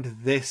round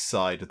this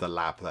side of the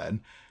lab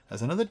then.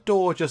 There's another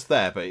door just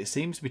there, but it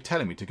seems to be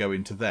telling me to go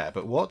into there.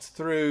 But what's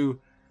through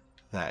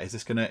there? Is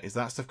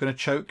that stuff going to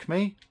choke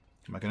me?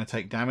 Am I going to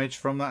take damage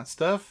from that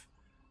stuff?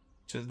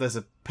 There's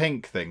a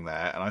pink thing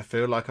there, and I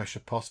feel like I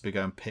should possibly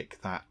go and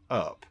pick that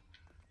up.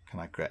 Can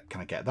I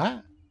get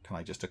that? Can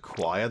I just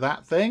acquire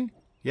that thing?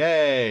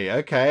 Yay!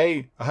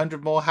 Okay,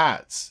 100 more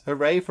hats.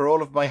 Hooray for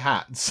all of my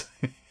hats.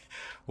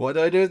 What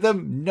do I do with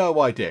them? No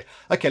idea.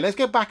 Okay, let's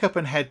go back up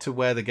and head to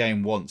where the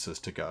game wants us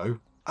to go.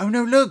 Oh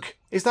no, look!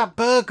 Is that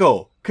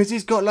burg-l? Because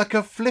he's got like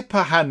a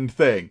flipper hand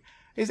thing.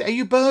 Are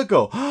you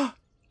burg-l?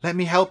 Let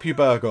me help you,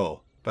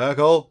 burg-l.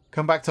 Burg-l,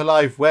 come back to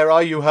life. Where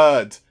are you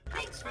hurt?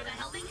 Thanks for the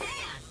helping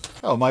hand.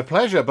 Oh, my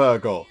pleasure,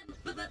 burg-l.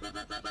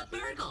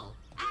 burg-l,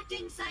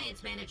 acting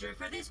science manager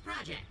for this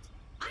project.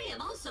 I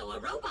am also a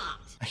robot.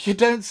 You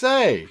don't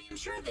say. I am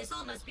sure this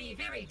all must be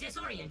very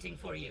disorienting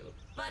for you,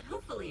 but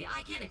hopefully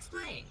I can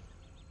explain.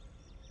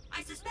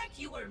 I suspect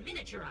you were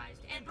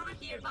miniaturized and brought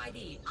here by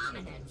the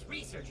Ominent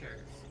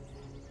researchers.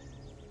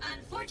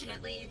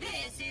 Unfortunately,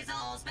 this is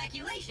all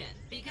speculation,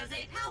 because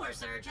a power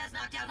surge has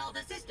knocked out all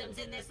the systems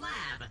in this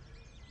lab.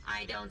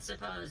 I don't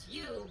suppose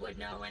you would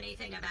know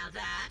anything about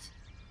that.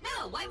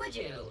 No, why would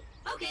you?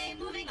 Okay,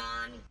 moving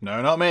on.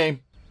 No, not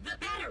me. The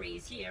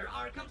batteries here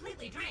are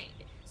completely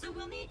drained, so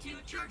we'll need to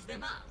charge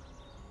them up.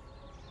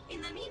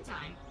 In the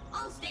meantime,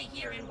 I'll stay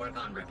here and work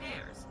on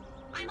repairs.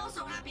 I'm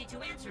also happy to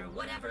answer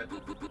whatever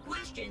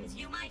questions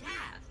you might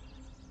have.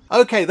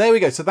 Okay, there we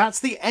go. So that's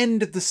the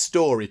end of the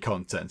story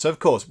content. So of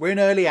course, we're in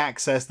early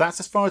access. That's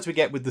as far as we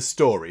get with the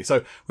story.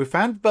 So we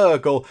found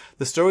burg-l.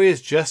 The story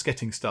is just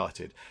getting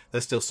started.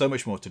 There's still so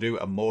much more to do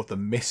and more of the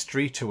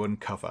mystery to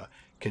uncover.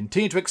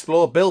 Continue to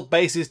explore, build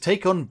bases,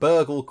 take on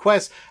burg-l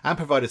quests, and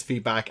provide us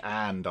feedback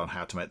and on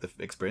how to make the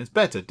experience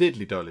better.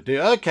 Diddly dolly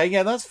do. Okay,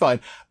 yeah, that's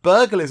fine.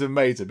 burg-l is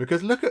amazing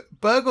because look at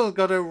burg-l's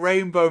got a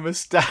rainbow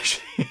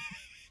moustache.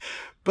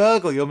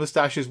 burg-l, your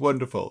moustache is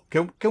wonderful.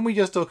 Can we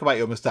just talk about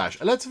your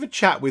moustache? Let's have a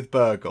chat with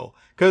burg-l,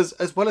 because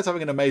as well as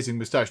having an amazing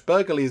moustache,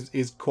 burg-l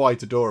is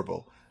quite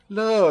adorable.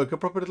 Look, a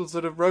proper little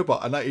sort of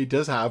robot, and he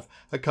does have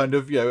a kind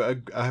of, you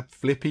know, a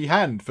flippy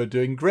hand for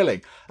doing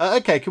grilling.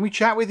 Okay, can we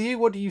chat with you?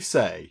 What do you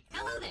say?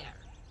 Hello there.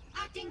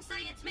 Acting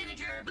Science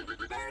Manager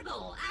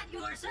burg-l at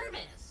your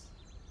service.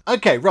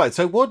 Okay, right,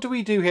 so what do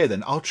we do here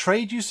then? I'll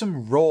trade you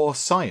some raw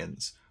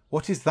science.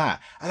 What is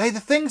that? Are they the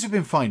things we've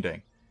been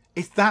finding?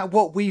 Is that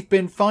what we've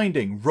been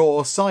finding?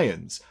 Raw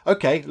science.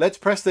 Okay, let's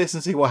press this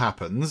and see what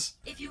happens.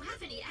 If you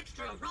have any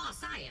extra raw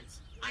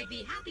science, I'd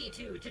be happy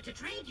to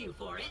trade you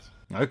for it.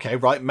 Okay,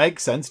 right,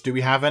 makes sense. Do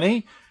we have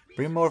any?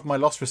 Bring more of my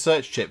lost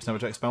research chips now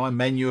to expand my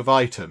menu of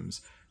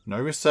items.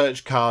 No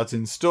research cards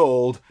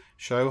installed.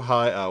 Show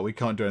high. Oh, we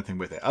can't do anything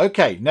with it.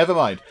 Okay, never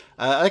mind.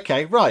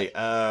 Okay, right.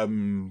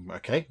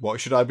 Okay,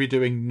 what should I be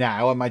doing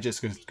now? Am I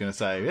just going to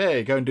say,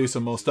 hey, go and do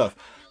some more stuff?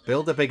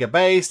 Build a bigger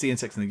base. The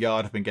insects in the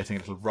yard have been getting a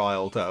little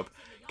riled up.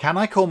 Can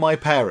I call my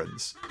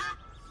parents?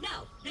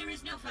 No, there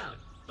is no phone.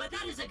 But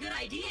that is a good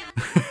idea.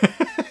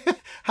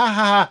 Ha ha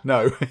ha.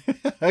 No.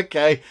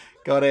 Okay,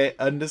 got it.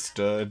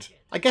 Understood.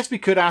 I guess we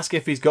could ask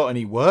if he's got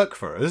any work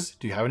for us.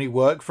 Do you have any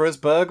work for us,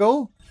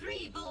 burg-l?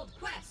 3 bold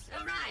quests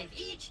arrive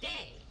each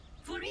day.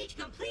 For each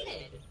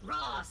completed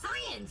raw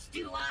science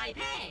do I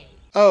pay.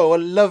 Oh, a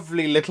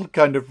lovely little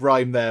kind of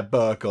rhyme there,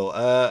 burg-l.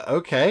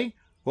 Okay.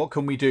 What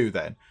can we do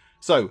then?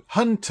 So,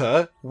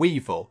 Hunter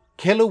Weevil.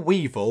 Kill a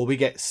weevil, we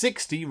get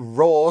 60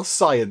 raw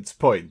science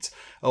points.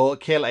 Or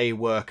kill a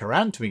worker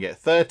ant, we get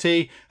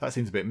 30. That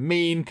seems a bit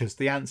mean because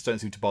the ants don't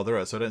seem to bother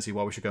us, so I don't see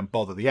why we should go and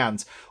bother the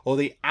ants. Or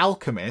the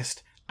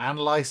alchemist,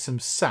 analyse some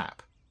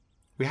sap.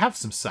 We have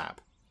some sap.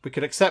 We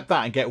could accept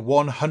that and get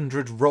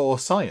 100 raw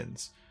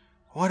science.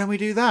 Why don't we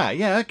do that?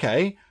 Yeah,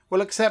 okay.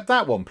 We'll accept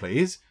that one,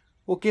 please.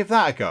 We'll give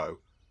that a go.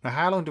 Now,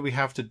 how long do we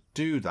have to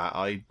do that?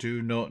 I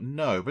do not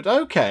know. But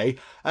okay.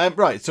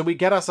 Right, so we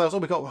get ourselves... Oh,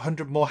 we got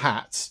 100 more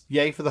hats.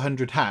 Yay for the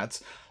 100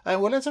 hats. Well,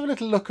 let's have a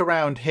little look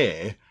around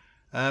here.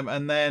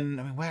 And then...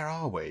 I mean, where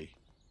are we?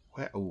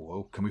 Where?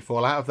 Oh, can we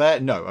fall out of there?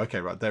 No.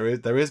 Okay, right. There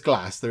is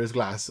glass. There is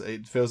glass.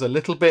 It feels a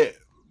little bit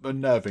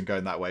unnerving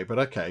going that way, but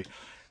okay.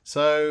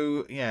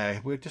 So, yeah,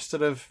 we're just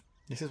sort of...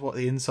 This is what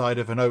the inside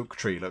of an oak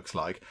tree looks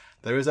like.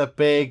 There is a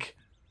big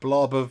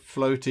blob of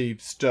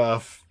floaty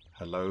stuff.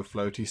 Hello,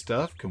 floaty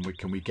stuff. Can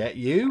we get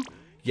you?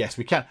 Yes,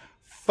 we can.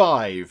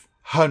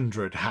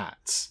 500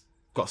 hats.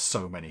 Got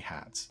so many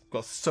hats.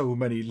 Got so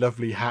many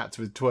lovely hats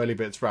with twirly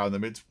bits around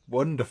them. It's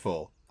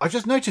wonderful. I've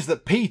just noticed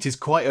that Pete is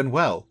quite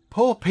unwell.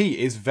 Poor Pete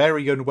is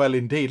very unwell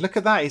indeed. Look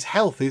at that. His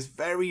health is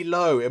very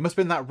low. It must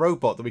have been that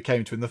robot that we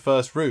came to in the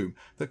first room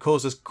that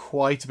caused us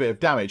quite a bit of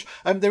damage.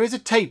 There is a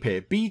tape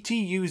here.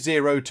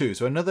 BTU02.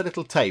 So another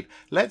little tape.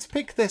 Let's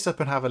pick this up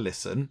and have a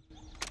listen.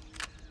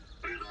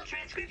 burg-l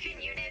transcription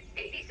unit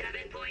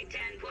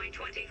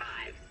 87.10.25.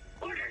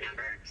 Order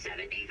number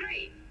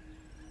 73.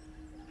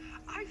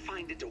 I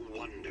find it a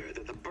wonder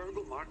that the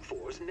burg-l Mark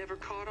IVs never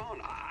caught on.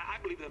 I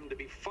believe them to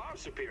be far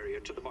superior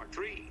to the Mark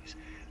IIIs.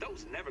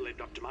 Those never lived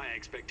up to my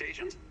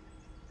expectations.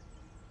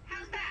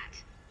 How's that?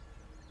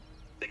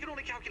 They can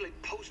only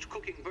calculate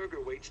post-cooking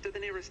burger weights to the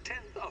nearest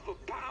 1/10 of a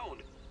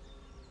pound.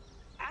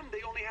 And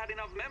they only had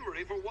enough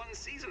memory for one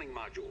seasoning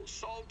module,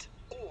 salt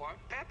or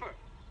pepper.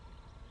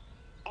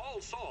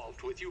 All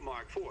solved with you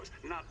Mark IVs,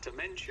 not to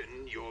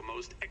mention your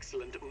most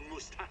excellent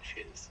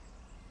moustaches.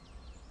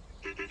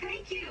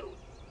 Thank you.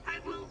 I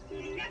will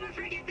never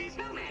forget this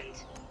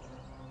moment.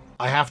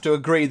 I have to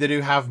agree they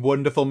do have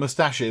wonderful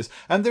moustaches.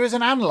 And there is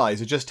an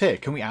analyzer just here.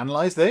 Can we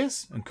analyze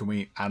this? And can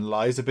we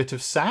analyze a bit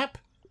of sap?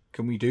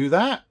 Can we do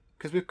that?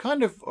 Because we've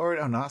kind of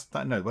already... Oh, no, that's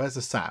that. No, where's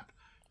the sap?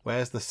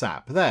 Where's the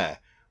sap? There.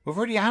 We've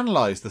already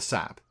analysed the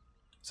sap.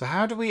 So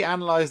how do we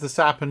analyse the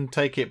sap and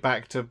take it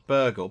back to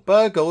burg-l?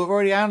 burg-l, we've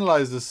already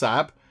analysed the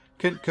sap.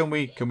 Can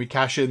we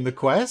cash in the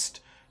quest?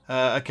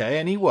 Okay,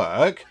 any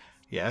work?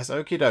 Yes,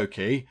 okie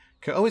dokie.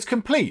 Oh, it's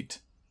complete.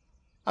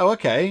 Oh,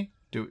 okay.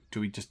 Do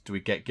we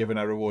get given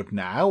a reward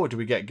now, or do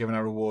we get given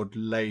a reward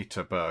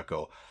later,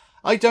 burg-l?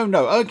 I don't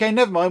know. Okay,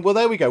 never mind. Well,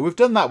 there we go. We've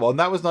done that one.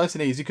 That was nice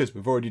and easy because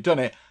we've already done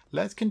it.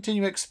 Let's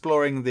continue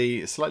exploring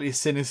the slightly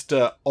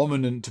sinister,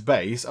 ominous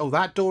base. Oh,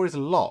 that door is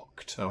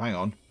locked. Oh, hang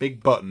on.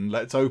 Big button.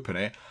 Let's open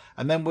it.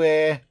 And then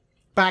we're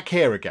back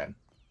here again.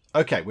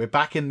 Okay, we're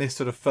back in this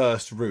sort of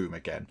first room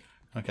again.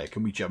 Okay,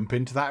 can we jump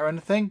into that or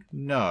anything?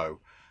 No.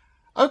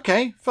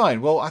 Okay,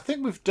 fine. Well, I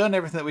think we've done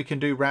everything that we can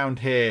do round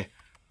here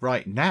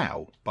right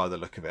now, by the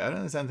look of it. I don't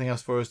think there's anything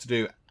else for us to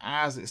do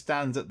as it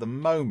stands at the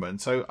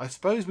moment. So I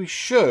suppose we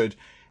should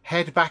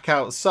head back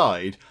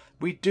outside.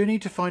 We do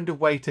need to find a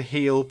way to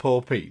heal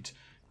poor Pete,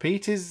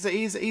 Pete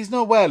he's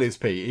not well, is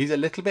Pete? He's a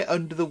little bit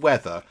under the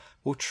weather.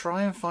 We'll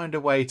try and find a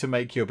way to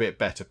make you a bit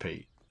better,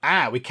 Pete.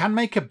 We can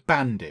make a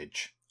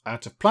bandage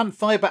out of plant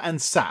fibre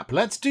and sap.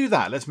 Let's do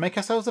that. Let's make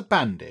ourselves a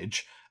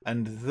bandage.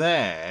 And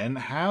then,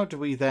 how do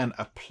we then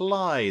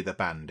apply the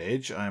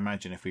bandage? I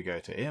imagine if we go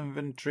to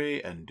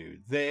inventory and do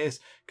this,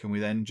 can we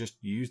then just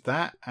use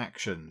that?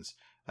 Actions.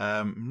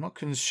 Not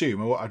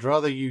consume. I'd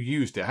rather you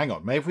used it. Hang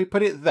on. Maybe if we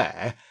put it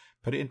there,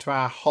 put it into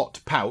our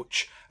hot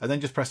pouch, and then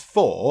just press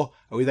 4.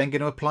 Are we then going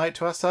to apply it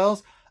to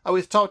ourselves? Oh,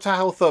 it's topped our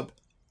health up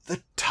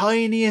the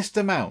tiniest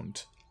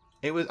amount.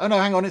 It was. Oh no,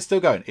 hang on. It's still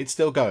going. It's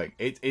still going.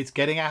 It's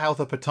getting our health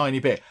up a tiny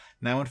bit.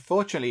 Now,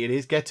 unfortunately, it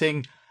is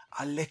getting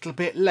a little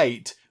bit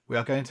late. We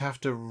are going to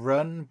have to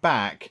run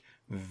back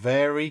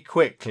very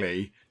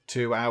quickly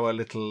to our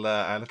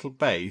little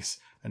base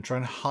and try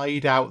and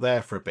hide out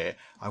there for a bit.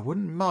 I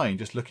wouldn't mind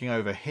just looking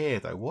over here,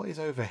 though. What is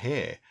over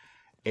here?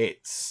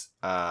 It's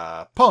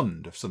a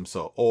pond of some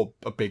sort, or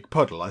a big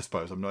puddle, I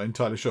suppose. I'm not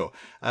entirely sure.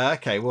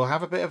 Okay, we'll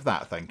have a bit of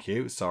that, thank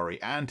you.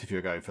 Sorry, Ant, if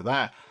you're going for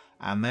that.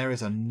 And there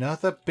is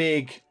another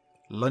big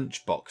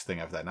lunchbox thing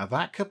over there. Now,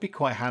 that could be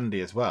quite handy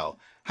as well.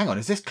 Hang on,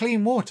 is this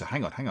clean water?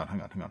 Hang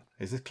on.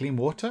 Is this clean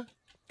water?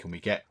 Can we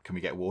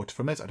get water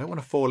from this? I don't want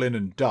to fall in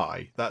and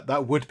die.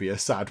 That would be a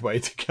sad way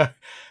to go.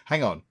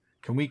 Hang on.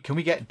 Can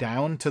we get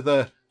down to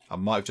the... I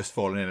might have just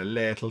fallen in a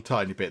little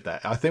tiny bit there.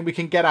 I think we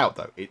can get out,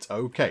 though. It's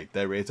okay.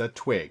 There is a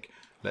twig.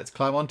 Let's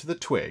climb onto the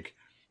twig.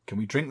 Can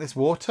we drink this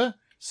water?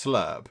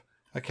 Slurp.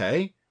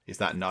 Okay. Is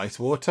that nice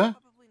water?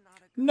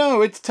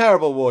 No, it's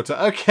terrible water.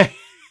 Okay.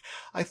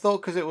 I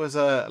thought because it was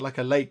like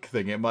a lake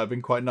thing, it might have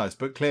been quite nice,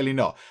 but clearly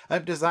not.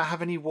 Does that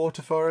have any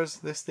water for us?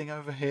 This thing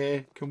over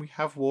here? Can we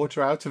have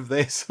water out of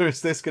this? Or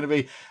is this going to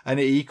be an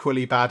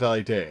equally bad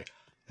idea?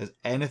 Has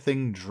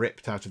anything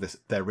dripped out of this?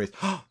 There is.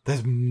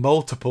 There's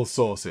multiple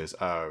sources.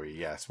 Oh,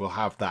 yes, we'll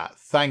have that.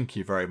 Thank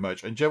you very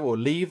much. And Joe, we'll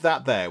leave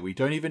that there. We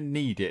don't even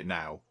need it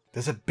now.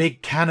 There's a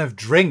big can of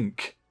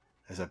drink.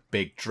 There's a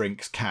big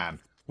drinks can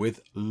with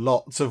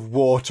lots of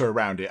water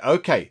around it.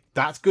 Okay,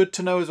 that's good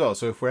to know as well.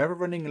 So if we're ever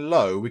running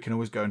low, we can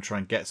always go and try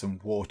and get some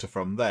water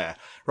from there.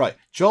 Right,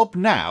 job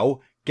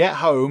now, get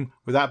home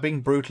without being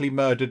brutally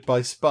murdered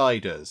by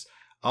spiders.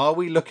 Are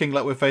we looking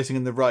like we're facing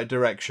in the right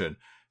direction?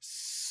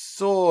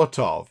 Sort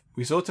of.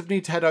 We sort of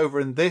need to head over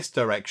in this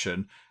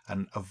direction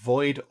and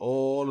avoid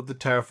all of the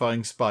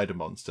terrifying spider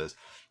monsters.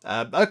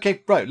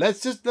 Okay, right,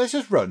 let's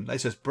just run.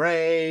 Let's just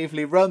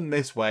bravely run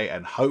this way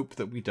and hope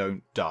that we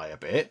don't die a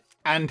bit.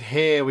 And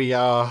here we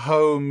are,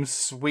 home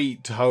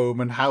sweet home,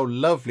 and how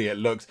lovely it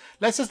looks.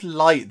 Let's just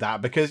light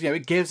that because,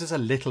 it gives us a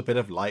little bit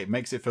of light,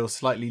 makes it feel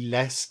slightly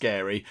less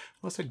scary.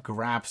 We'll also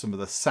grab some of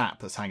the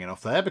sap that's hanging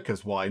off there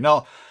because why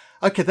not?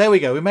 Okay, there we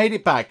go. We made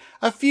it back.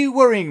 A few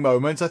worrying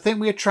moments. I think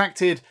we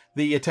attracted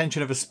the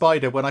attention of a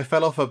spider when I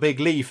fell off a big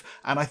leaf,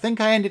 and I think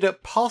I ended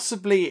up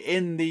possibly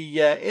in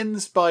the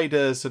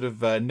spider sort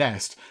of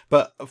nest.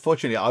 But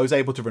fortunately, I was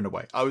able to run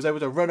away. I was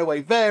able to run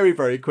away very,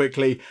 very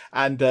quickly,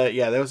 and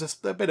there was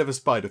a bit of a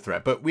spider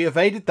threat, but we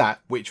evaded that,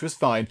 which was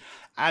fine.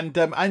 And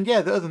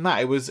other than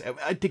that,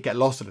 I did get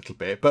lost a little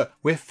bit, but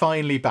we're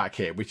finally back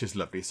here, which is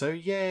lovely. So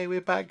yeah,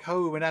 we're back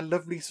home in our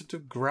lovely sort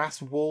of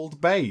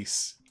grass-walled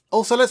base.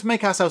 Also, let's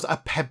make ourselves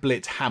a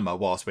pebblet hammer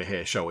whilst we're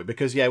here, shall we?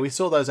 Because, we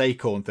saw those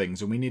acorn things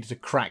and we needed to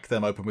crack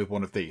them open with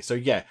one of these. So,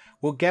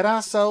 we'll get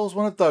ourselves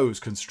one of those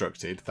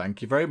constructed.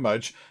 Thank you very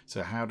much.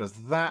 So, how does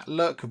that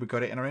look? Have we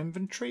got it in our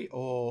inventory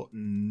or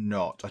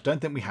not? I don't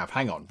think we have.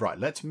 Hang on. Right,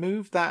 let's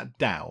move that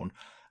down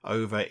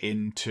over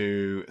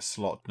into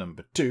slot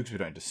number 2 because we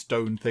don't need a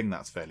stone thing.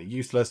 That's fairly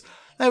useless.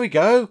 There we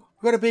go.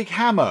 We've got a big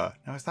hammer.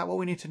 Now, is that what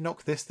we need to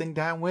knock this thing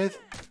down with?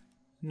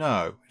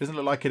 No, it doesn't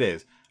look like it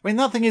is. I mean,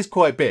 that thing is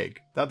quite big.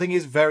 That thing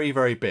is very,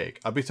 very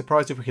big. I'd be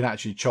surprised if we can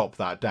actually chop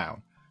that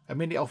down. I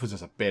mean, it offers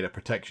us a bit of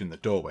protection in the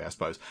doorway, I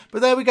suppose.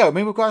 But there we go. I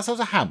mean, we've got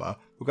ourselves a hammer,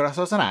 we've got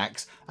ourselves an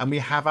axe, and we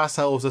have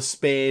ourselves a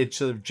spear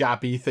sort of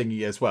jabby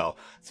thingy as well.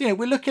 So,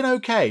 we're looking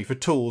okay for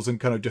tools and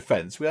kind of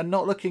defence. We are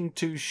not looking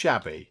too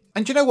shabby.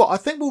 And you know what? I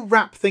think we'll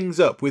wrap things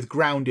up with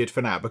Grounded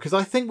for now, because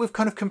I think we've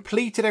kind of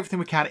completed everything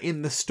we can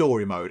in the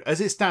story mode as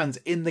it stands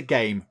in the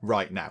game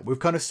right now. We've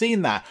kind of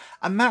seen that,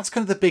 and that's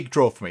kind of the big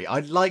draw for me.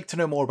 I'd like to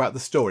know more about the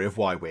story of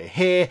why we're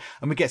here,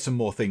 and we get some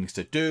more things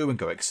to do and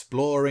go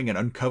exploring and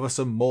uncover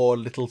some more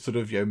little sort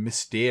of,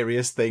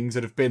 mysterious things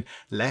that have been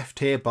left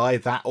here by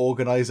that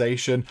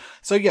organisation.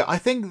 So yeah, I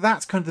think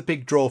that's kind of the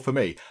big draw for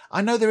me.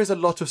 I know there is a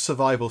lot of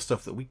survival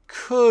stuff that we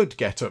could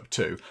get up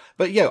to,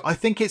 but I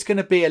think it's going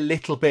to be a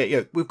little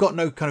bit, we've got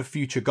no kind of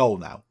future goal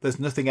now. There's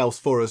nothing else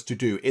for us to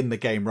do in the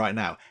game right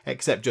now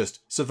except just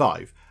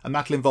survive. and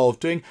that'll involve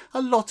doing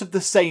a lot of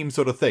the same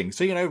sort of things.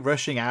 So, you know,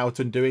 rushing out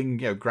and doing,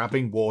 you know,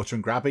 grabbing water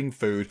and grabbing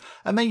food,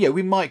 and then, yeah,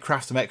 we might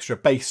craft some extra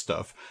base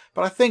stuff.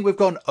 But I think we've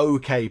got an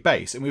okay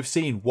base, and we've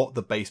seen what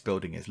the base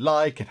building is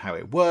like and how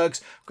it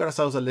works. We've got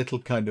ourselves a little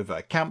kind of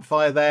a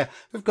campfire there.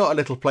 We've got a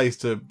little place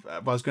to,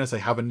 well, I was going to say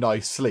have a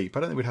nice sleep. I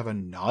don't think we'd have a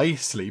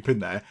nice sleep in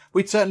there.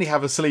 We'd certainly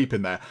have a sleep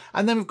in there.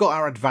 And then we've got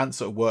our advanced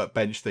sort of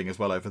workbench thing as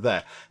well over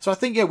there. So I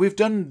think, yeah, we've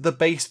done the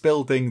base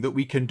building that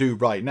we can do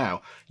right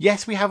now.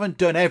 Yes, we haven't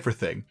done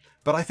everything,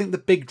 but I think the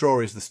big draw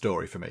is the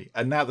story for me.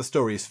 And now the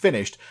story is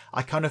finished,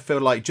 I kind of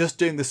feel like just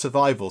doing the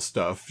survival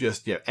stuff,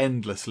 just, you know,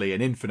 endlessly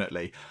and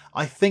infinitely,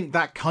 I think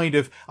that kind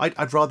of,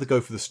 I'd rather go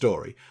for the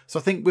story. So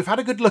I think we've had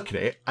a good look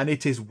at it, and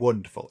it is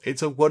wonderful.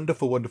 It's a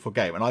wonderful, wonderful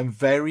game, and I'm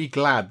very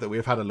glad that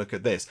we've had a look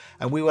at this.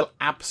 And we will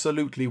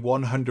absolutely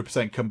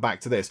 100% come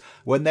back to this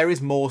when there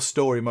is more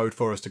story mode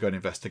for us to go and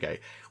investigate.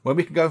 When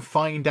we can go and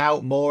find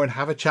out more and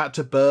have a chat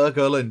to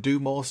burg-l and do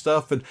more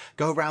stuff and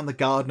go around the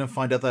garden and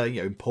find other,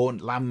 you know,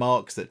 important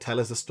landmarks that tell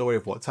us the story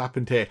of what's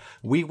happened here,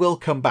 we will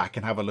come back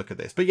and have a look at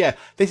this. But yeah,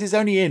 this is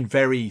only in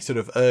very sort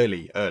of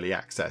early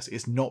access.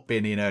 It's not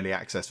been in early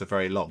access for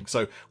very long.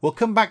 So we'll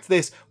come back to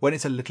this when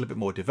it's a little bit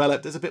more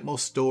developed. There's a bit more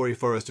story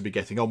for us to be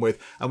getting on with,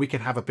 and we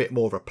can have a bit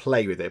more of a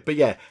play with it. But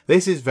yeah,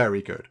 this is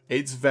very good.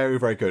 It's very,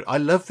 very good. I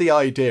love the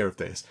idea of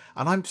this,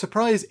 and I'm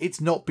surprised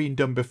it's not been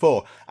done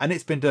before, and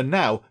it's been done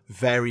now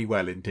very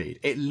well indeed.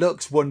 It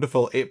looks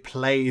wonderful. It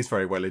plays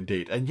very well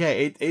indeed. And yeah,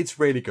 it's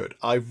really good.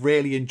 I've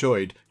really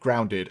enjoyed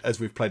Grounded as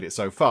we've played it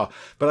so far.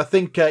 But I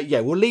think,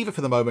 yeah, we'll leave it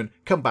for the moment.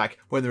 Come back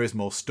when there is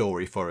more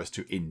story for us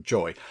to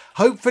enjoy.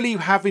 Hopefully you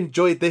have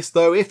enjoyed this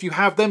though. If you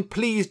have, then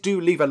please do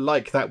leave a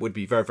like. That would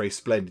be very, very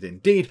splendid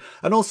indeed.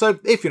 And also,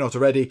 if you're not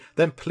already,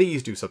 then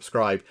please do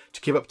subscribe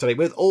to keep up to date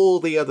with all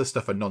the other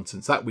stuff and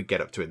nonsense that we get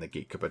up to in the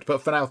Geek Cupboard.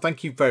 But for now,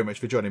 thank you very much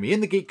for joining me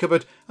in the Geek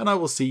Cupboard, and I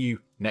will see you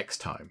next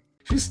time.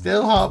 She's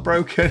still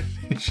heartbroken.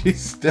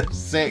 She's still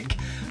sick.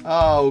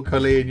 Oh,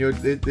 Colleen,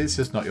 it's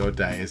just not your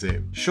day, is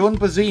it? Sean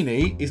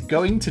Bozzini is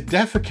going to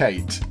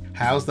defecate.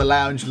 How's the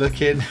lounge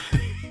looking?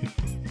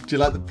 Do you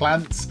like the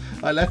plants?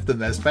 I left them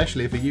there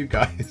especially for you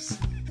guys.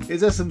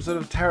 Is there some sort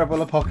of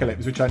terrible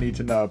apocalypse which I need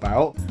to know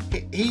about?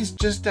 He's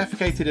just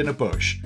defecated in a bush.